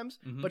phone sometimes,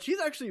 but she's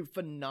actually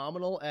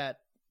phenomenal at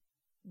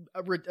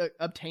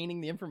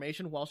obtaining the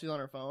information while she's on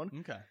her phone.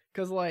 Okay.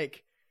 Because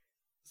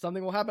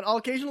something will happen. I'll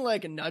occasionally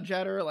nudge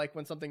at her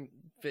when something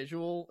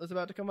visual is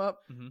about to come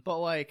up,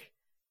 but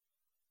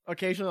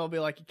occasionally I'll be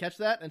like, "You catch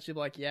that?" And she'll be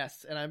like,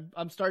 "Yes." And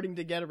I'm starting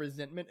to get a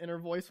resentment in her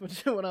voice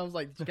when I was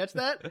like, "Did you catch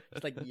that?"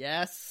 She's like,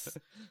 "Yes."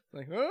 I'm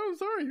like, "Oh, I'm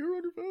sorry, you were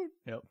on your phone."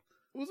 Yep.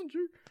 It wasn't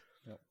true.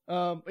 Yep.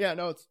 Yeah,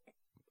 no, it's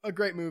a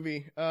great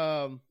movie.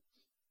 The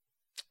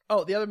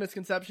other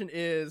misconception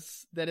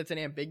is that it's an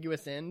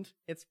ambiguous end.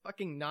 It's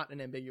fucking not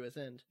an ambiguous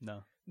end.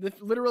 No.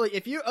 Literally,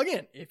 if you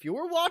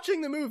were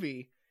watching the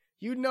movie,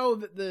 you'd know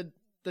that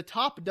the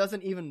top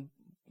doesn't even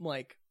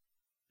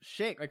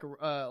shake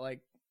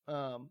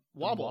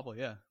wobble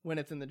yeah. when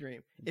it's in the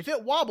dream. If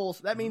it wobbles,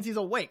 that means he's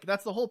awake.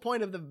 That's the whole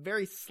point of the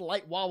very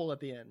slight wobble at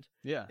the end.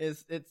 Yeah.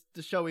 It's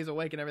to show he's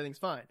awake and everything's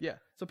fine. Yeah.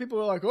 So people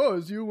are like, oh,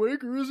 is he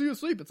awake or is he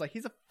asleep? It's like,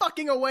 he's a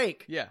fucking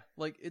awake. Yeah.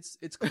 Like, it's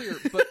clear,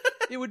 but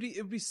it would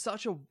be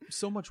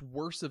so much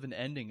worse of an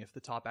ending if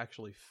the top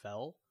actually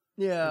fell.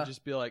 Yeah. It'd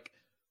just be like,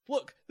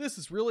 look, this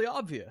is really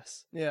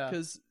obvious. Yeah.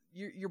 Because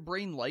your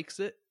brain likes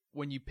it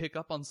when you pick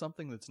up on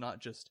something that's not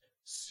just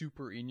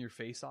super in your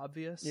face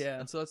obvious. Yeah.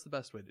 And so that's the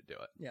best way to do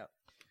it. Yeah.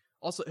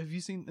 Also, have you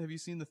seen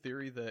the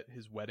theory that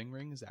his wedding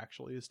ring is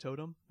actually his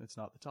totem? It's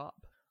not the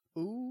top.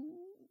 Ooh.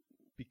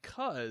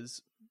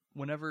 Because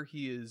whenever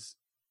he's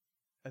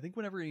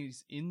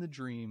in the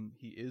dream,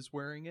 he is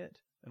wearing it,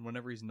 and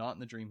whenever he's not in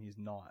the dream, he's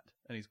not.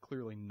 And he's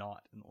clearly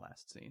not in the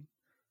last scene.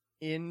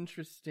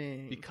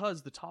 Interesting.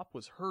 Because the top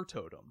was her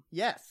totem.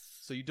 Yes.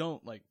 So you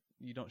don't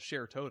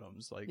share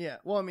totems. Like, yeah.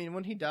 Well, I mean,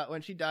 when she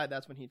died,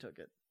 that's when he took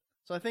it.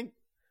 So I think,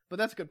 but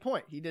that's a good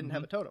point. He didn't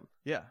have a totem.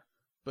 Yeah.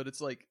 But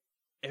it's like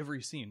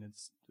every scene, it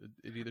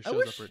either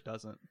shows up or it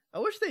doesn't. I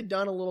wish they'd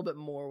done a little bit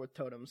more with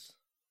totems.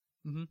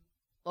 Mm-hmm.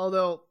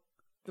 Although,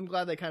 I'm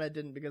glad they kind of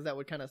didn't, because that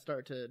would kind of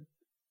start to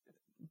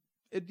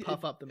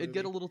puff up the movie. It'd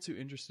get a little too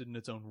interested in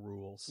its own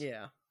rules.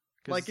 Yeah.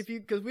 Like,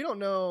 because we don't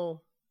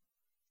know,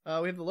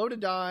 we have the Loaded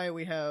Die,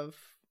 we have,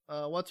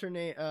 what's her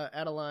name,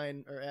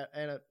 Adeline, or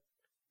Anna,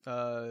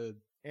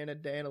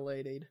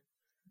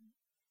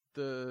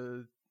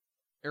 the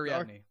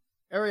Ariadne.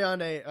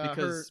 Ariadne,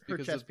 because her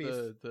chess of piece.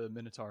 the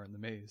Minotaur in the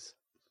maze.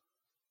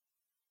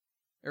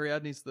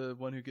 Ariadne's the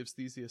one who gives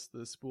Theseus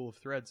the spool of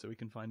thread so he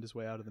can find his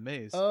way out of the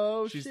maze.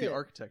 Oh, She's shit. the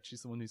architect.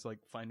 She's the one who's like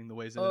finding the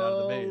ways in and out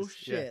of the maze. Oh,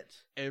 shit.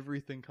 Yeah.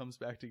 Everything comes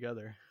back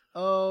together.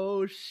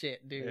 Oh,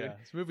 shit, dude. Yeah,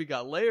 this movie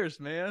got layers,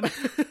 man.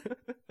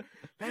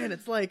 Man,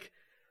 it's like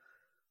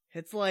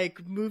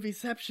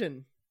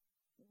Movieception.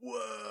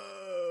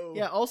 Whoa.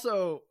 Yeah,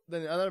 also,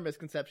 then another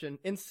misconception.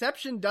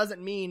 Inception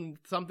doesn't mean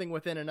something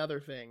within another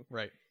thing.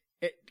 Right.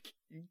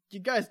 You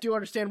guys do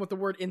understand what the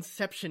word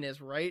inception is,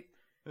 right?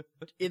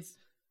 It's...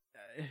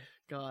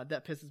 God,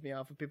 that pisses me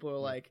off when people are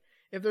like...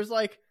 If there's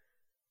like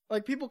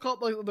people call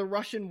it like the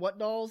Russian what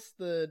dolls?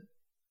 The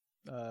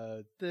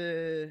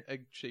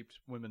egg-shaped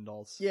women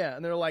dolls. Yeah,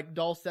 and they're like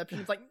dollception.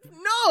 It's like,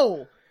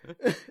 no!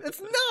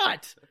 It's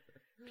not!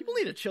 People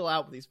need to chill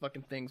out with these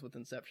fucking things with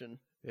Inception.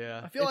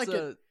 Yeah. I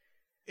feel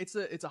it's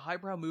a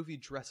highbrow movie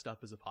dressed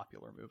up as a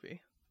popular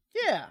movie.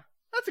 Yeah.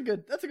 That's a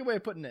good way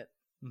of putting it.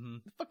 Mm-hmm.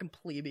 The fucking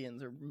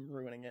plebeians are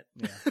ruining it.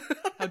 Yeah.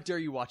 How dare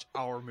you watch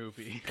our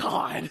movie?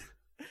 God.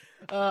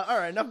 All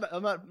right, enough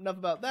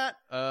about that.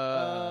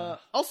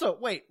 Also,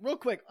 wait, real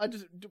quick, I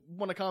just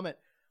want to comment.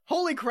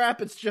 Holy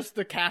crap! It's just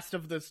the cast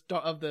of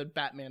the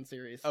Batman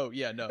series. Oh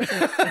yeah, no,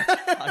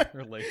 not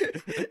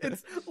related.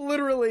 It's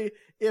literally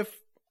if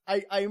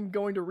I'm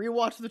going to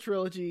rewatch the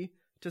trilogy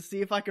to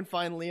see if I can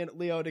find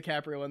Leo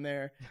DiCaprio in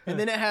there, and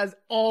then it has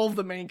all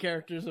the main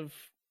characters of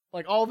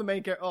all the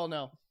main characters. Oh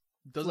no,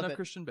 doesn't have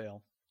Christian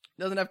Bale.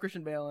 Doesn't have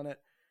Christian Bale in it.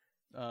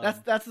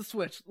 That's the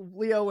switch.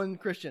 Leo and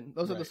Christian.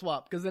 Those are the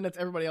swap. Because then it's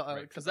everybody else.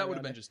 Because that would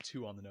have been just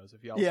two on the nose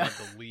if you also had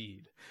the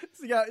lead.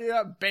 So you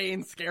got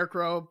Bane,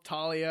 Scarecrow,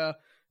 Talia.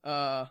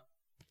 I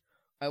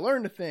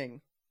learned a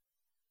thing.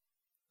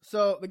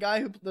 So the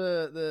guy who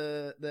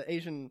the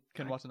Asian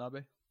Ken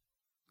Watanabe.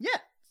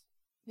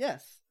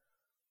 Yes.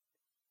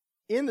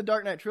 In the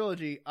Dark Knight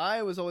trilogy,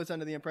 I was always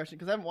under the impression,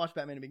 because I haven't watched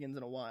Batman Begins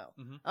in a while.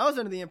 Mm-hmm. I was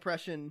under the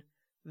impression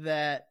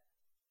that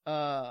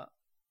Liam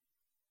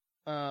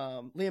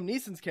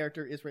Neeson's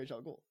character is Ra's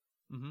al Ghul.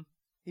 Mm-hmm.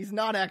 He's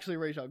not actually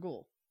Ra's al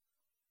Ghul.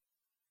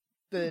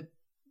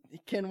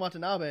 Ken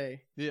Watanabe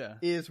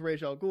is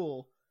Ra's al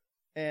Ghul,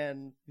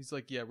 and he's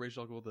like, Ra's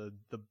al Ghul.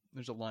 The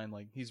there's a line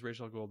like, he's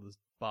Ra's al Ghul, the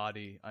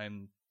body,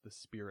 I'm the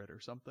spirit, or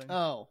something.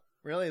 Oh,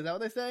 really? Is that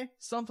what they say?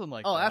 Something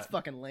like that. Oh, that's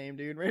fucking lame,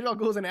 dude. Ra's al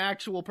Ghul is an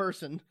actual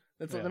person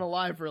that's been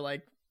alive for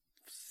like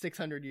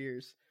 600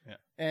 years. Yeah,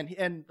 and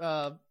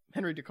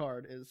Henry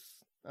Deckard is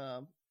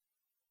Liam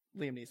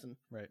Neeson,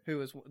 right? Who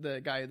was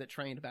the guy that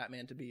trained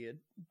Batman to be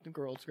the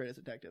world's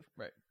greatest detective,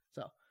 right?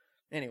 So,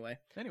 anyway.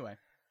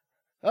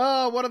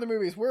 What other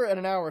movies? We're at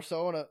an hour,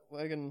 so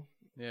I can.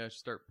 Yeah, just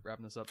start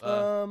wrapping this up.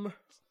 Scott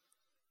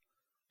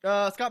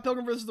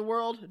Pilgrim vs. the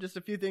World. Just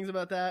a few things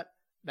about that.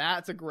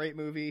 That's a great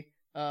movie.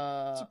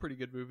 It's a pretty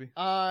good movie.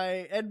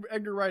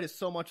 Edgar Wright is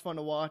so much fun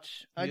to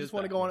watch. I just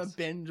want to go on a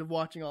binge of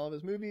watching all of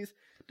his movies.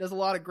 Does a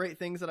lot of great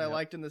things that I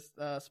liked in this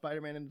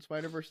Spider-Man and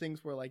Spider-Verse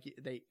things, where like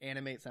they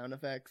animate sound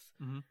effects.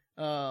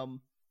 Mm-hmm.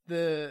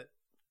 The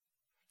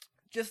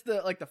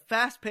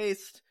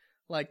fast-paced,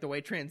 like the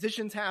way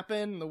transitions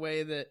happen, the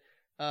way that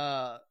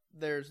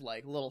there's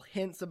like little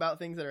hints about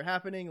things that are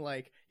happening.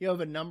 Like you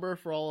have a number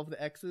for all of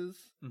the X's.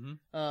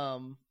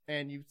 Mm-hmm.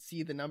 And you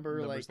see the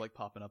numbers like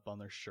popping up on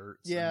their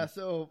shirts. Yeah.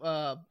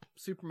 So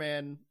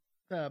Superman,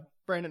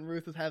 Brandon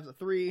Ruth has a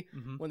 3.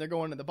 Mm-hmm. When they're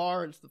going to the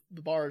bar,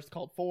 the bar is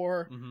called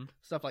 4. Mm-hmm.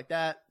 Stuff like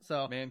that.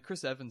 So man,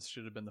 Chris Evans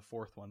should have been the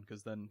 4th one,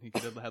 because then he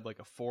could have had like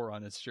a 4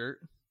 on his shirt.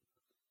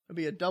 It'd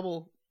be a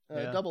double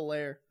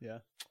layer. Yeah.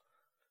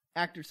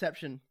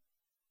 Actorception.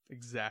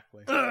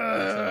 Exactly.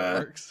 That's how it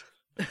works.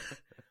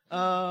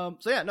 So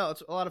yeah, no,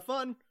 it's a lot of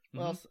fun.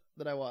 What else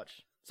did I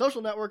watch?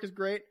 Social Network is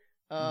great.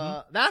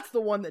 That's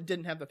the one that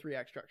didn't have the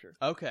 3-act structure.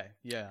 Okay,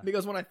 yeah.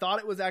 Because when I thought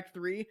it was Act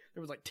 3,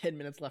 there was like 10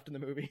 minutes left in the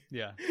movie.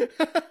 Yeah.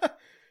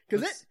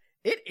 Because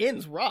it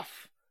ends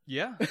rough.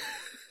 Yeah.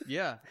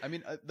 Yeah. I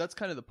mean, that's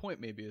kind of the point,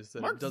 maybe, is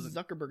that Mark it doesn't.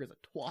 Zuckerberg is a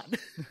twat.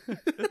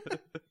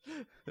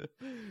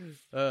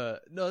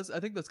 No, I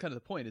think that's kind of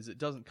the point, is it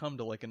doesn't come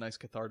to like a nice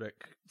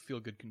cathartic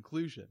feel-good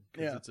conclusion,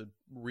 because it's a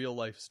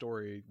real-life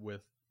story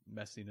with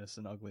messiness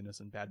and ugliness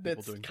and bad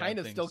people doing bad kind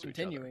of things still to each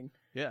continuing.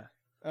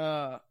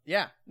 other.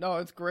 Yeah. No,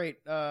 it's great.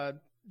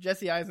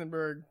 Jesse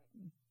Eisenberg,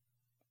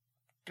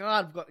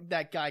 God,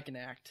 that guy can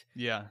act.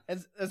 Yeah.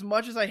 As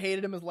much as I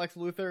hated him as Lex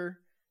Luthor,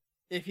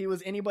 if he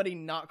was anybody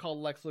not called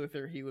Lex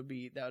Luthor, that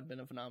would have been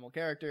a phenomenal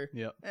character.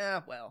 Yep.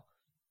 Well,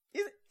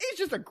 he's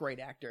just a great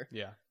actor.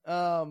 Yeah.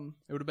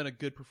 It would have been a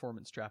good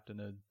performance trapped in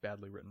a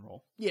badly written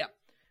role. Yeah.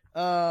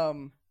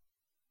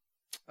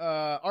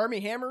 Armie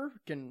Hammer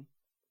can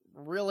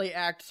really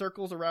act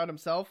circles around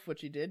himself, which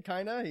he did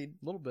kind of. He A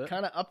little bit.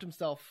 kind of upped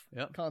himself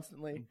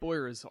constantly. Boy,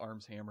 are his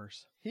arms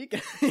hammers. He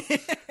can he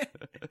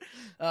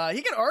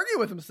can argue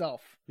with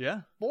himself.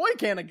 Yeah. Boy,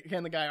 can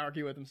the guy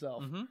argue with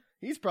himself. Mm-hmm.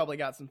 He's probably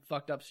got some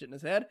fucked up shit in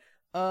his head.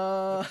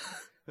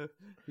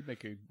 He'd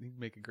make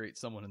a great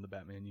someone in the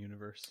Batman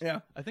universe. Yeah.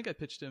 I think I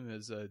pitched him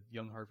as a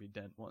young Harvey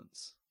Dent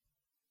once.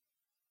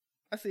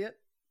 I see it.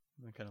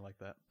 I kind of like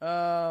that.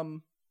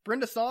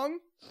 Brenda Song,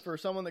 for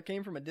someone that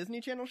came from a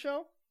Disney Channel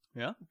show.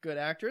 Yeah. Good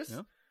actress.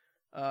 Yeah.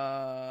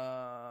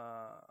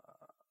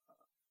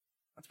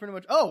 That's pretty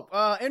much.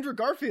 Andrew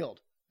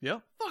Garfield. Yeah.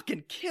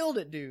 Fucking killed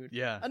it, dude.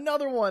 Yeah.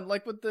 Another one,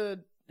 like with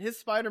his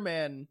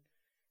Spider-Man,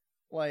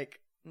 like,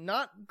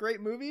 not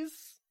great movies.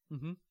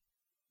 Mm-hmm.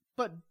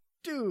 But,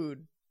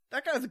 dude,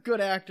 that guy's a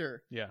good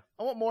actor. Yeah.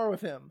 I want more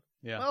with him.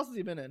 Yeah. What else has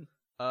he been in?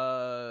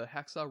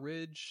 Hacksaw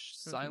Ridge,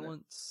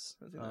 Silence.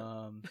 I've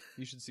seen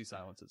You should see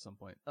Silence at some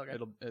point. Okay.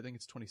 I think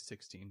it's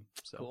 2016.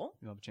 So Cool.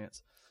 you'll have a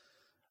chance.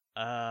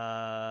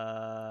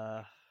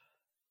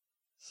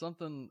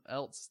 Something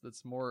else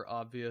that's more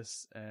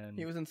obvious and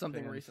He was in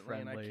something fan recently,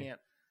 and I friendly, can't.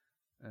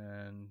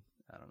 and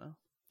I don't know.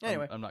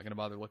 Anyway, I'm not gonna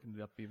bother looking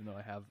it up, even though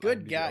I have.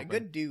 good IMDb guy, open.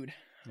 good dude.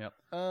 Yep.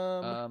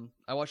 I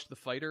I watched The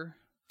Fighter.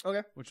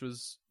 Okay. Which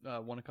was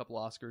won a couple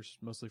Oscars,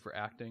 mostly for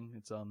acting.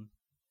 It's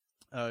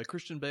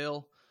Christian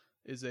Bale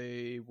is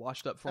a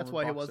washed up former That's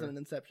why boxer. he wasn't in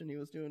Inception. He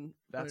was doing.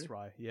 That's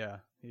right. Yeah,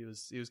 he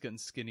was getting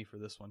skinny for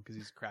this one because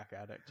he's a crack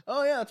addict.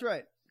 Oh yeah, that's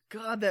right.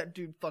 God, that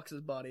dude fucks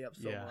his body up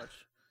so much.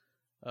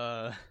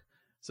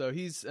 So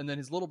and then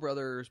his little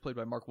brother is played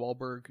by Mark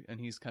Wahlberg, and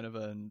he's kind of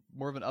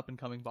more of an up and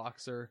coming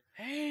boxer.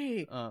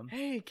 Hey,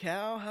 hey,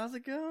 cow, how's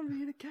it going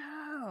being a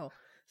cow?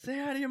 Say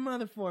hi to your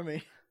mother for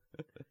me.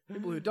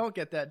 People who don't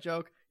get that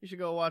joke, you should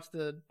go watch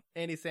the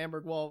Andy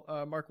Samberg,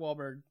 Mark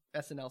Wahlberg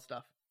SNL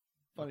stuff.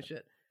 Funny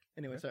shit.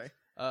 Anyway, sorry.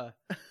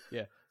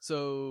 Yeah.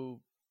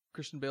 So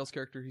Christian Bale's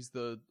character, he's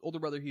the older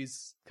brother.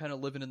 He's kind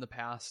of living in the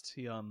past.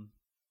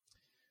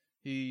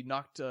 He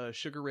knocked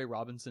Sugar Ray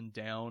Robinson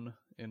down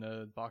in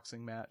a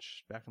boxing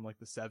match back in like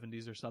the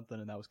 70s or something,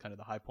 and that was kind of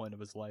the high point of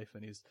his life.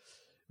 And he's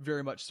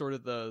very much sort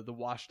of the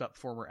washed up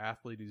former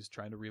athlete who's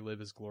trying to relive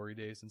his glory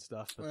days and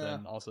stuff, but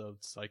then also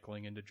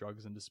cycling into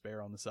drugs and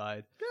despair on the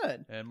side.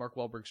 Good. And Mark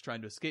Wahlberg's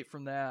trying to escape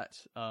from that,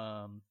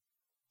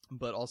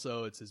 but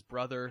also it's his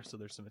brother, so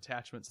there's some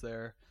attachments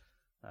there.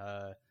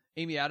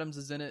 Amy Adams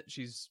is in it.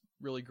 She's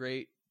really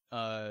great.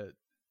 Amy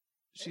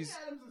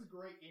Adams is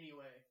great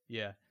anyway.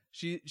 Yeah.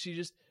 She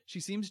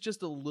seems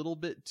just a little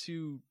bit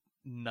too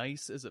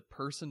nice as a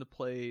person to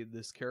play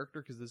this character,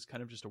 because this is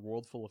kind of just a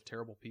world full of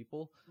terrible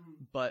people.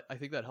 But I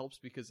think that helps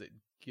because it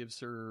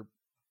gives her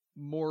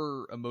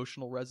more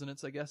emotional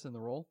resonance, I guess, in the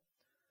role.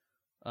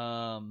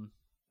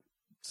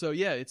 So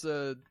yeah, it's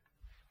a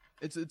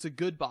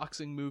good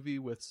boxing movie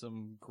with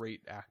some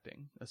great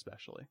acting,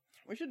 especially.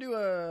 We should do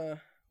I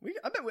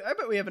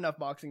bet we have enough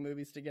boxing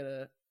movies to get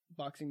a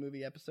boxing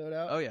movie episode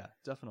out. Oh yeah,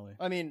 definitely.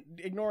 I mean,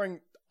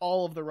 ignoring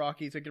all of the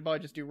Rockies, we could probably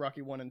just do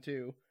Rocky 1 and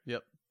 2.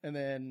 Yep. And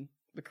then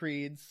the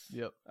Creeds.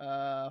 Yep.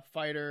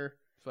 Fighter,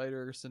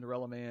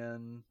 Cinderella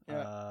Man.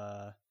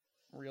 Yeah.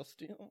 Real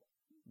Steel.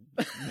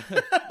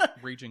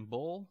 Raging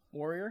Bull.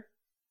 Warrior,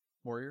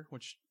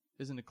 which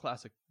isn't a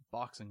classic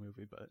boxing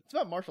movie, but it's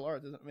about martial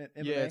arts, isn't it?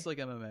 MMA? Yeah, it's like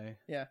MMA.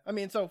 Yeah, I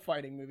mean, so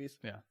fighting movies.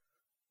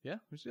 Yeah,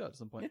 we should do that at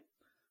some point.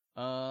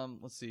 Yeah.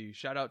 Let's see.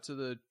 Shout out to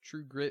the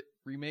True Grit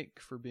remake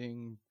for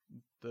being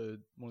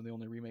one of the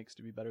only remakes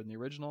to be better than the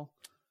original.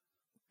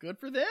 Good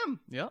for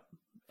them. Yep.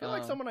 I feel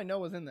like someone I know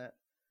was in that.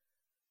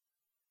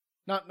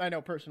 Not I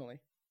know personally.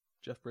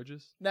 Jeff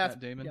Bridges. That's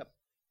Matt Damon. Yep.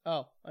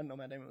 Oh, I didn't know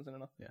Matt Damon was in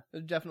it. Yeah.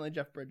 There's definitely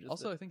Jeff Bridges.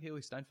 Also, I think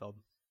Haley Steinfeld.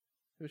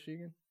 Who's she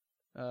again?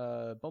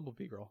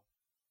 Bumblebee girl.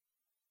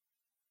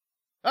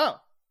 Oh.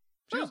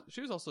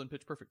 She was also in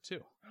Pitch Perfect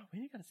too. Oh,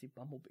 we gotta see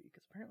Bumblebee,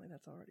 because apparently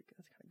that's kind of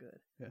good.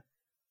 Yeah.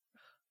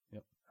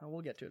 Yep.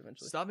 We'll get to it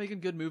eventually. Stop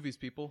making good movies,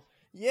 people.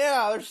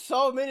 Yeah, there's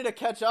so many to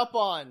catch up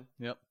on.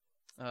 Yep.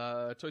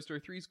 Toy Story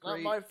 3 is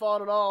great. Not my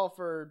fault at all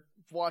for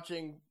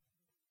watching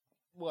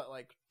what,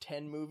 like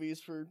 10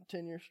 movies for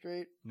 10 years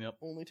straight? Yep.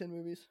 Only 10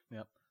 movies?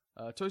 Yep.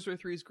 Toy Story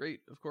 3 is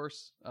great, of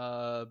course.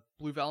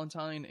 Blue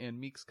Valentine and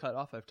Meek's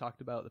Cutoff I've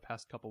talked about the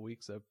past couple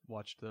weeks. I've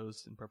watched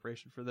those in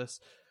preparation for this.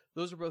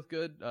 Those are both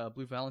good.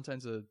 Blue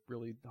Valentine's a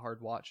really hard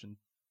watch, and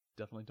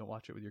definitely don't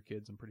watch it with your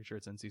kids. I'm pretty sure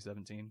it's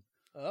NC-17.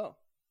 Oh.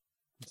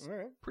 It's all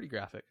right. pretty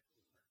graphic.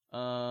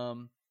 A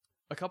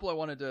couple I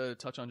wanted to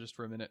touch on just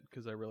for a minute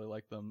because I really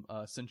like them.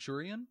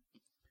 Centurion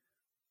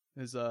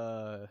is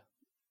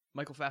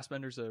Michael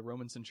Fassbender's a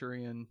Roman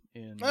centurion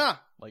in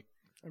like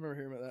I remember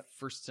hearing about that.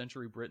 first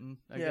century Britain,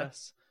 I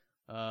guess.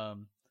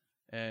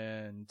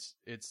 And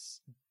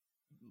it's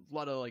a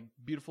lot of like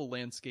beautiful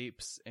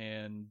landscapes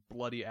and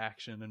bloody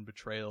action and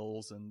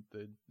betrayals, and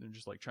they're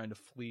just like trying to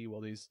flee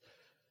while these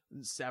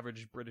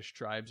savage British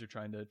tribes are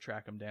trying to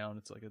track them down.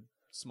 It's like a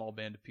small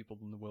band of people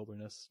in the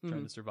wilderness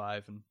trying to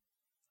survive and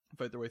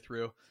fight their way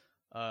through.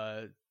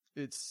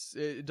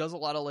 It does a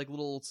lot of like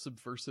little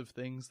subversive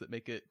things that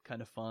make it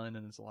kind of fun,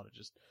 and it's a lot of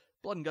just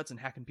blood and guts and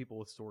hacking people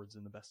with swords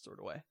in the best sort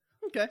of way.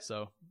 Okay.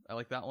 So I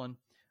like that one.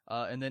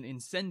 And then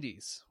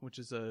Incendies, which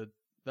is that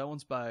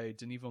one's by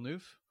Denis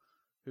Villeneuve,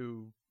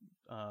 who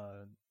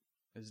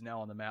is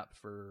now on the map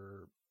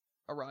for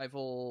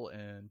Arrival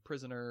and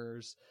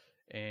Prisoners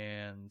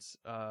and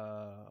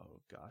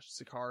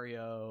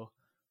Sicario,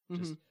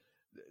 just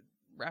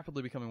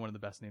rapidly becoming one of the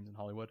best names in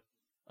Hollywood.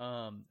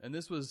 And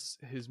this was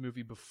his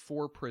movie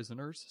before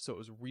Prisoners, so it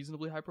was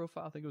reasonably high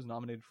profile. I think it was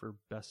nominated for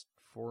Best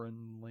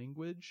Foreign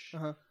Language.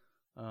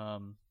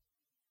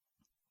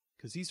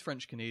 Because he's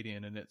French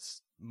Canadian, and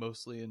it's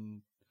partly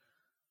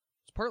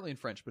in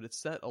French, but it's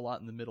set a lot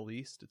in the Middle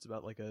East. It's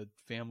about like a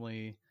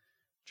family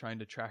trying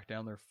to track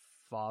down their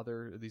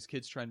father. These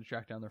kids trying to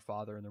track down their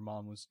father, and their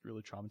mom was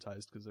really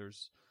traumatized because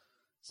there's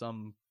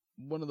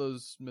one of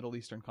those Middle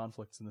Eastern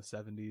conflicts in the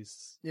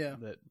 70s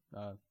that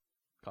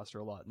cost her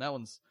a lot. And that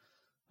one's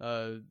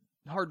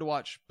hard to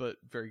watch, but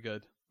very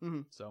good.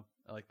 So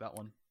I like that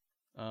one.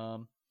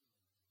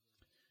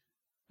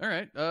 All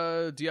right.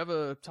 Do you have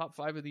a top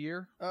 5 of the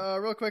year?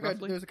 Real quick,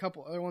 there's a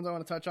couple other ones I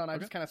want to touch on. I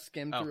just kind of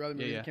skimmed through other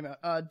movies that came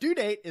out. Due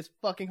Date is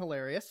fucking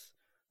hilarious.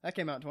 That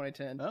came out in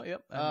 2010. Oh,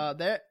 yep.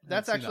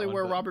 That's actually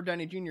where Robert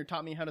Downey Jr.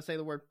 taught me how to say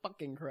the word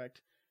fucking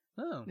correct.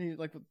 Oh.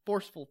 Like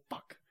forceful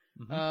fuck.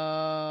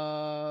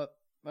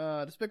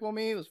 Despicable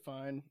Me was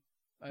fine.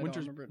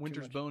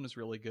 Winter's Bone is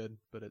really good,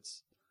 but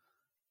it's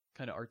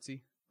kind of artsy.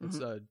 It's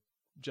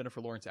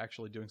Jennifer Lawrence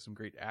actually doing some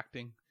great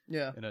acting.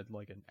 Yeah. In an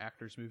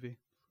actor's movie.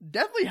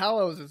 Deathly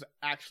Hallows is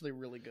actually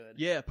really good.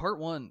 Yeah, part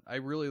 1 I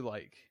really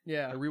like.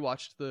 Yeah. I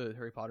rewatched the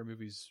Harry Potter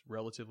movies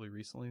relatively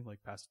recently,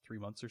 like past 3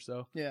 months or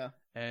so. Yeah.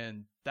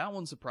 And that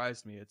one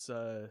surprised me. It's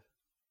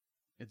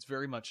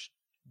very much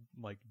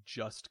like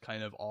just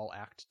kind of all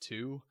act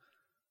 2.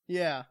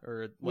 Yeah.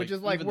 Or which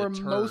is like where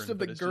most of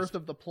the girth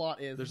of the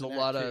plot is. There's a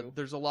lot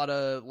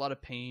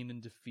of pain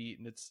and defeat,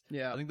 and it's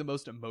I think the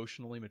most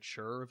emotionally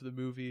mature of the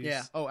movies.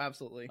 Yeah. Oh,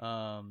 absolutely.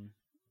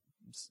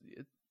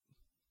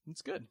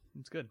 It's good.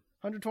 It's good.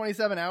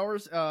 127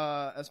 hours,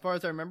 as far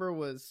as I remember,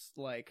 was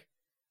like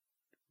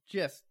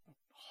just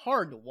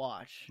hard to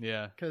watch.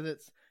 Yeah.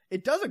 Because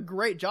it does a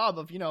great job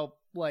of,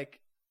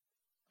 like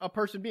a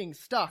person being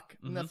stuck,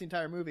 and that's the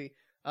entire movie.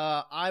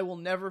 I will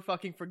never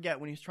fucking forget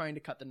when he's trying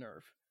to cut the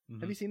nerve.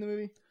 Have you seen the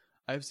movie?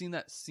 I've seen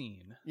that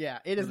scene. Yeah,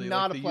 it is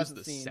not a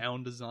pleasant scene. Use the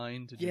sound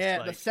design to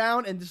the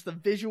sound and just the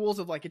visuals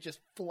of like it just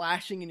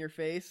flashing in your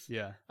face.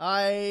 Yeah.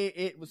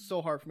 It was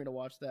so hard for me to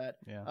watch that.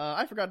 Yeah.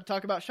 I forgot to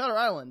talk about Shutter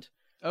Island.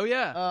 Oh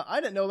yeah. I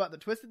didn't know about the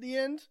twist at the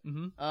end.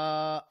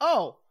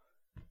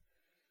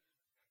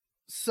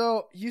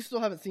 So you still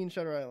haven't seen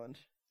Shutter Island?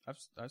 I've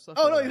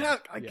oh no, you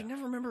have. I can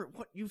never remember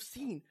what you've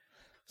seen.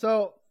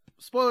 So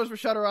spoilers for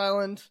Shutter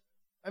Island.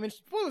 I mean,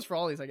 spoilers for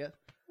all these, I guess.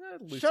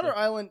 Shutter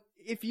Island.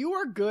 If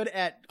you're good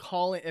at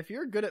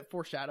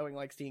foreshadowing,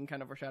 like seeing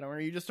kind of foreshadowing, or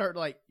you just start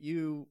like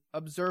you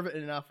observe it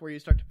enough where you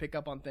start to pick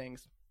up on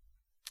things.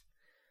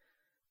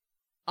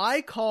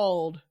 I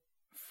called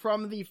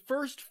from the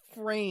first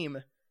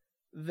frame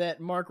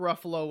that Mark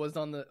Ruffalo was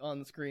on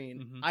the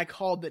screen. I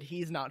called that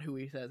he's not who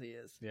he says he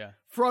is. Yeah.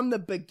 From the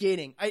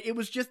beginning, it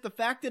was just the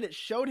fact that it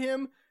showed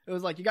him. It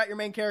was like, you got your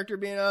main character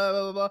being blah,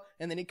 blah, blah,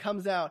 and then he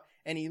comes out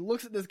and he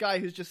looks at this guy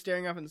who's just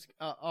staring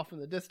off in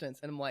the distance,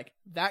 and I'm like,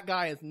 that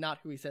guy is not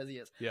who he says he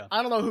is. Yeah.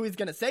 I don't know who he's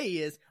gonna say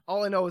he is.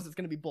 All I know is it's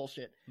gonna be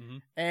bullshit.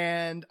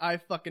 And I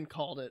fucking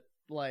called it.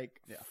 Like,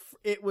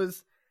 it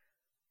was.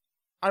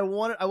 I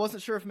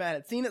wasn't sure if Matt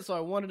had seen it, so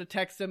I wanted to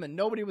text him, and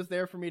nobody was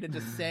there for me to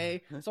just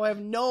say. So I have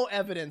no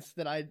evidence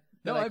that I.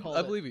 I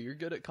believe you. You're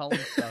good at calling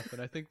stuff,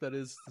 and I think that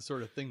is the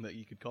sort of thing that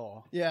you could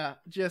call. Yeah,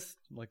 just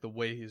like the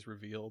way he's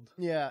revealed.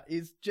 Yeah,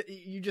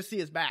 you just see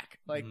his back,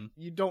 like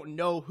you don't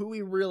know who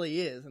he really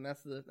is, and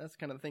that's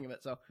kind of the thing of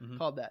it. So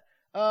called that.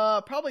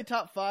 Probably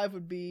top 5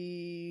 would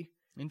be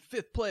in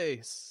 5th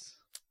place.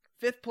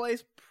 5th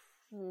place,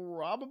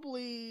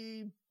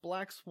 probably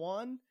Black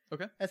Swan.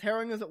 Okay, as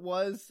harrowing as it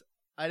was,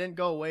 I didn't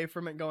go away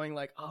from it going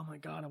like, oh my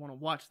god, I want to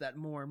watch that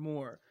more and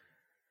more.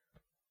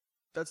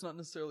 That's not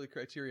necessarily a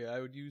criteria I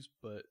would use,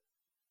 but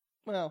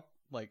well,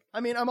 Like, I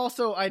mean,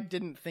 I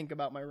didn't think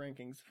about my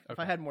rankings. If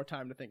I had more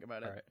time to think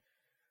about it. All right.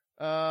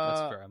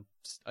 That's fair.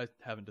 I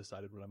haven't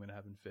decided what I'm going to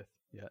have in 5th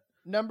yet.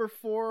 Number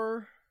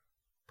 4,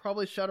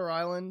 probably Shutter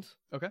Island.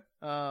 Okay.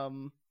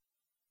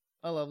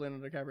 I love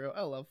Leonardo DiCaprio.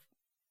 I love.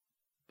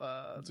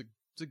 It's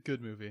a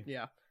good movie.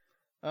 Yeah.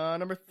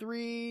 Number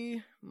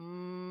 3,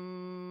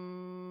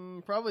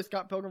 probably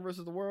Scott Pilgrim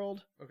vs. the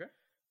World. Okay.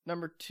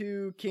 Number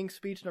 2, King's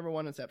Speech. Number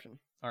 1, Inception.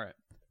 All right.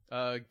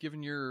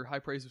 Given your high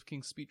praise of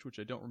King's Speech, which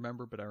I don't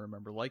remember, but I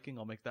remember liking,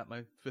 I'll make that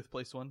my 5th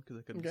place one because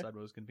I couldn't decide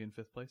what was going to be in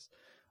 5th place.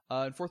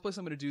 In 4th place,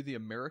 I'm going to do The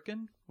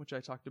American, which I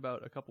talked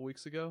about a couple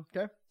weeks ago.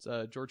 Okay. It's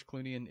George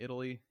Clooney in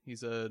Italy.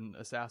 He's an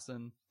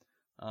assassin.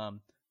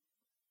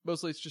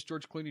 Mostly it's just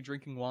George Clooney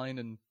drinking wine,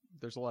 and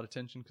there's a lot of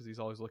tension because he's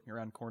always looking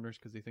around corners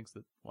because he thinks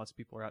that lots of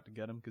people are out to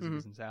get him because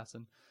he's an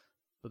assassin.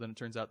 But then it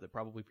turns out that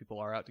probably people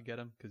are out to get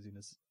him because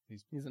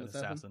he's an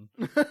assassin.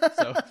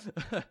 So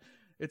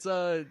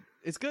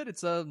it's good.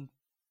 It's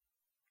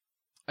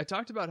I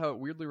talked about how it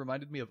weirdly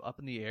reminded me of Up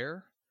in the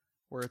Air,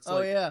 where it's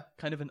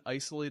kind of an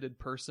isolated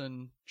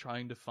person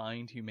trying to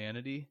find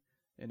humanity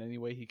in any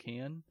way he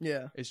can.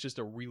 Yeah. It's just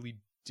a really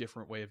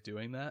different way of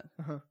doing that.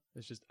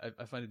 It's just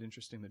I find it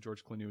interesting that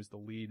George Clooney was the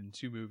lead in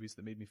 2 movies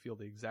that made me feel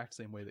the exact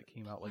same way that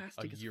came out like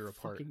a year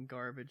apart. Fucking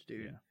garbage,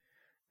 dude.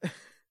 Yeah.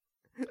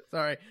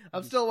 Sorry,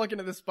 I'm still looking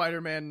at the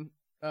Spider-Man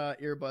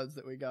earbuds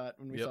that we got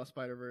when we saw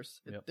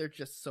Spider-Verse. They're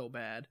just so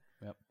bad.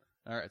 Yep.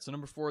 All right, so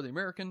number 4, The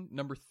American.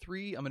 Number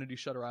 3, I'm going to do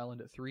Shutter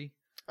Island at 3.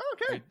 Oh,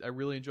 okay. I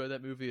really enjoy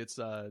that movie. It's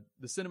the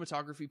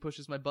cinematography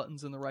pushes my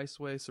buttons in the right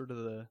way, sort of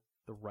the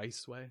right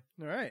way.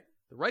 All right.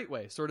 The right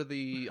way, sort of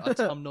the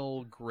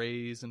autumnal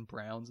grays and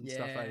browns and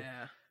stuff.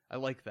 I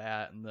like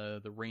that, and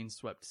the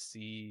rain-swept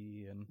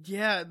sea, and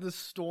the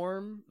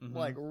storm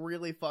like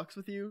really fucks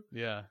with you.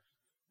 Yeah,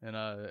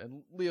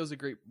 and Leo's a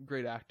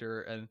great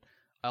actor, and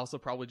I also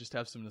probably just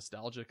have some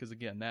nostalgia because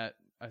again, that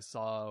I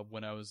saw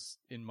when I was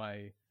in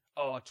my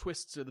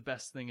twists are the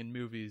best thing in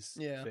movies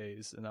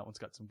phase, and that one's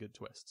got some good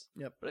twists.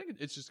 Yep, but I think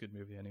it's just a good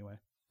movie anyway.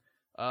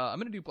 I'm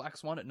gonna do Black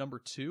Swan at number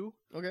 2.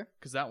 Okay,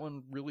 because that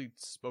one really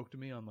spoke to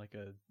me on like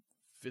a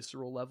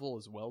visceral level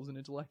as well as an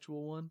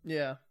intellectual one.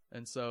 Yeah.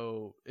 And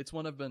so it's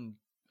one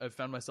I've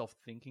found myself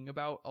thinking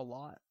about a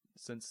lot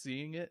since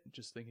seeing it,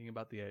 just thinking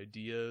about the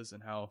ideas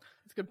and how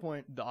that's a good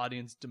point. The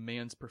audience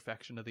demands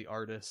perfection of the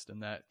artist,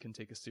 and that can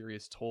take a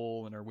serious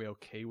toll, and are we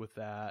okay with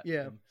that?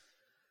 Yeah. And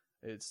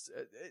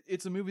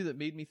it's a movie that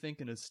made me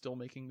think and is still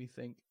making me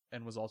think,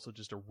 and was also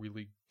just a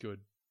really good,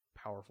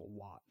 powerful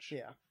watch.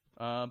 Yeah.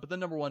 But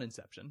then number 1,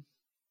 Inception.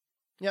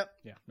 Yep.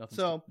 Yeah,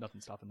 nothing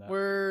stopping that.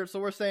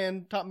 We're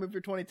saying top movie for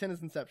 2010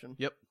 is Inception.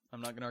 Yep.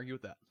 I'm not going to argue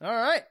with that. All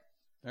right.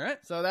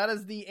 So that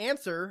is the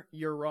answer.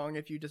 You're wrong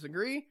if you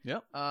disagree.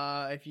 Yep.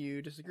 If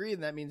you disagree,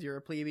 then that means you're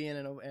a plebeian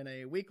and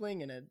a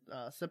weakling and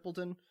a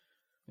simpleton.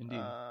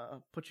 Indeed.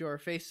 Put your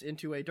face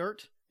into a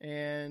dirt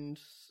and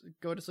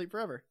go to sleep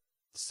forever.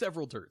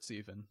 Several dirts,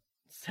 even.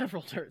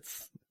 Several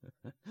dirts.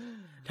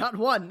 Not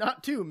 1,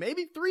 not 2,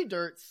 maybe 3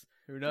 dirts.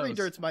 Who knows? 3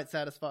 dirts might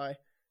satisfy.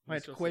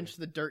 Might quench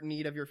the dirt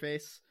need of your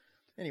face.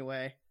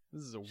 Anyway.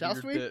 This is a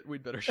weird bit.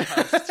 We'd better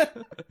shout.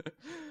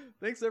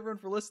 Thanks everyone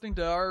for listening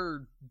to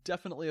our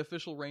definitely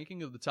official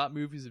ranking of the top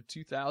movies of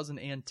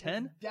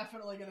 2010. It's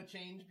definitely gonna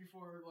change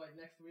before like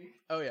next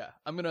week. Oh yeah,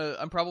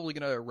 I'm probably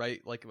gonna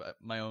write like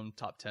my own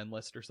top 10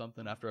 list or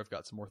something after I've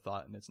got some more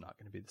thought, and it's not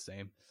gonna be the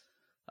same.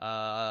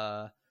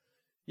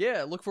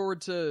 Yeah, look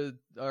forward to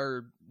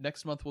our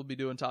next month. We'll be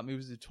doing top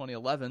movies of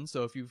 2011.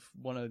 So if you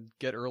want to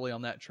get early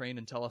on that train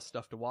and tell us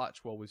stuff to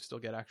watch, well, we still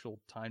get actual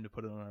time to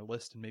put it on our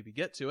list and maybe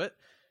get to it.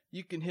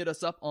 You can hit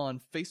us up on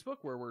Facebook,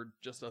 where we're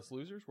Just Us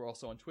Losers. We're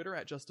also on Twitter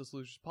at Just Us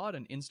Losers Pod,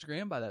 and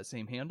Instagram by that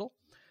same handle.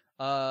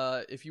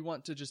 If you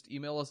want to just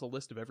email us a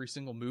list of every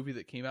single movie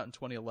that came out in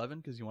 2011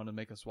 because you want to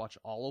make us watch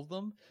all of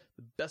them,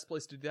 the best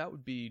place to do that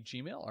would be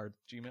Gmail. Our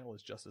Gmail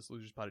is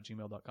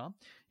justiceloserspod@gmail.com.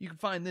 You can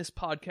find this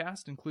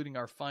podcast, including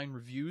our fine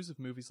reviews of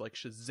movies like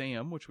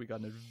Shazam, which we got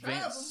an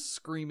advanced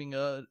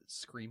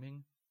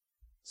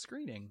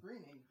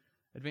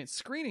advanced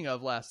screening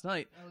of last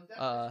night.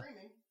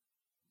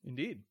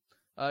 Indeed.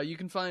 You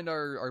can find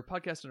our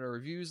podcast and our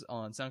reviews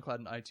on SoundCloud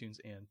and iTunes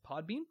and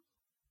Podbean.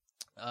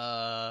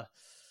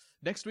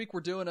 Next week, we're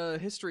doing a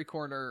history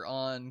corner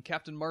on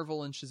Captain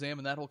Marvel and Shazam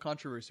and that whole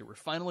controversy. We're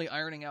finally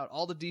ironing out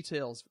all the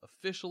details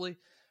officially.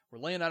 We're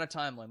laying out a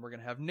timeline. We're going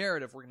to have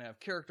narrative. We're going to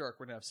have character arc.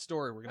 We're going to have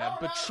story. We're going to have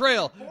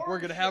betrayal. We're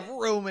going to have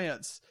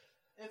romance.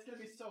 It's going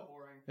to be so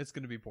boring. It's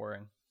going to be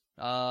boring.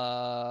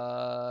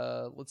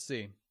 Let's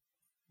see.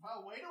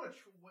 Wow, way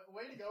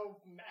to go,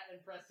 Matt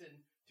and Preston,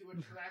 to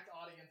attract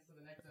audience to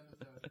the next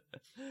episode.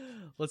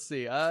 Let's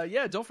see.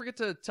 Yeah, don't forget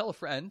to tell a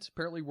friend.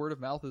 Apparently word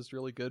of mouth is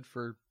really good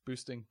for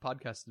boosting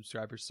podcast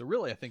subscribers. So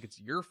really, I think it's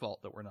your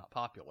fault that we're not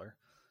popular.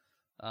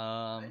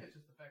 I think it's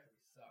just the fact that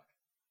we suck.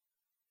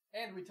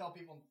 And we tell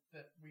people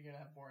that we're going to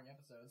have boring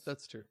episodes.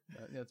 That's true.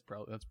 That's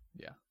probably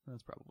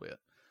it.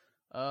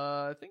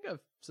 I think I've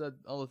said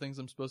all the things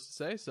I'm supposed to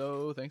say,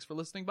 so thanks for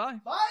listening. Bye.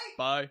 Bye.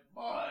 Bye.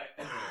 Bye.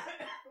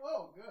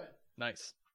 Oh, good. Nice.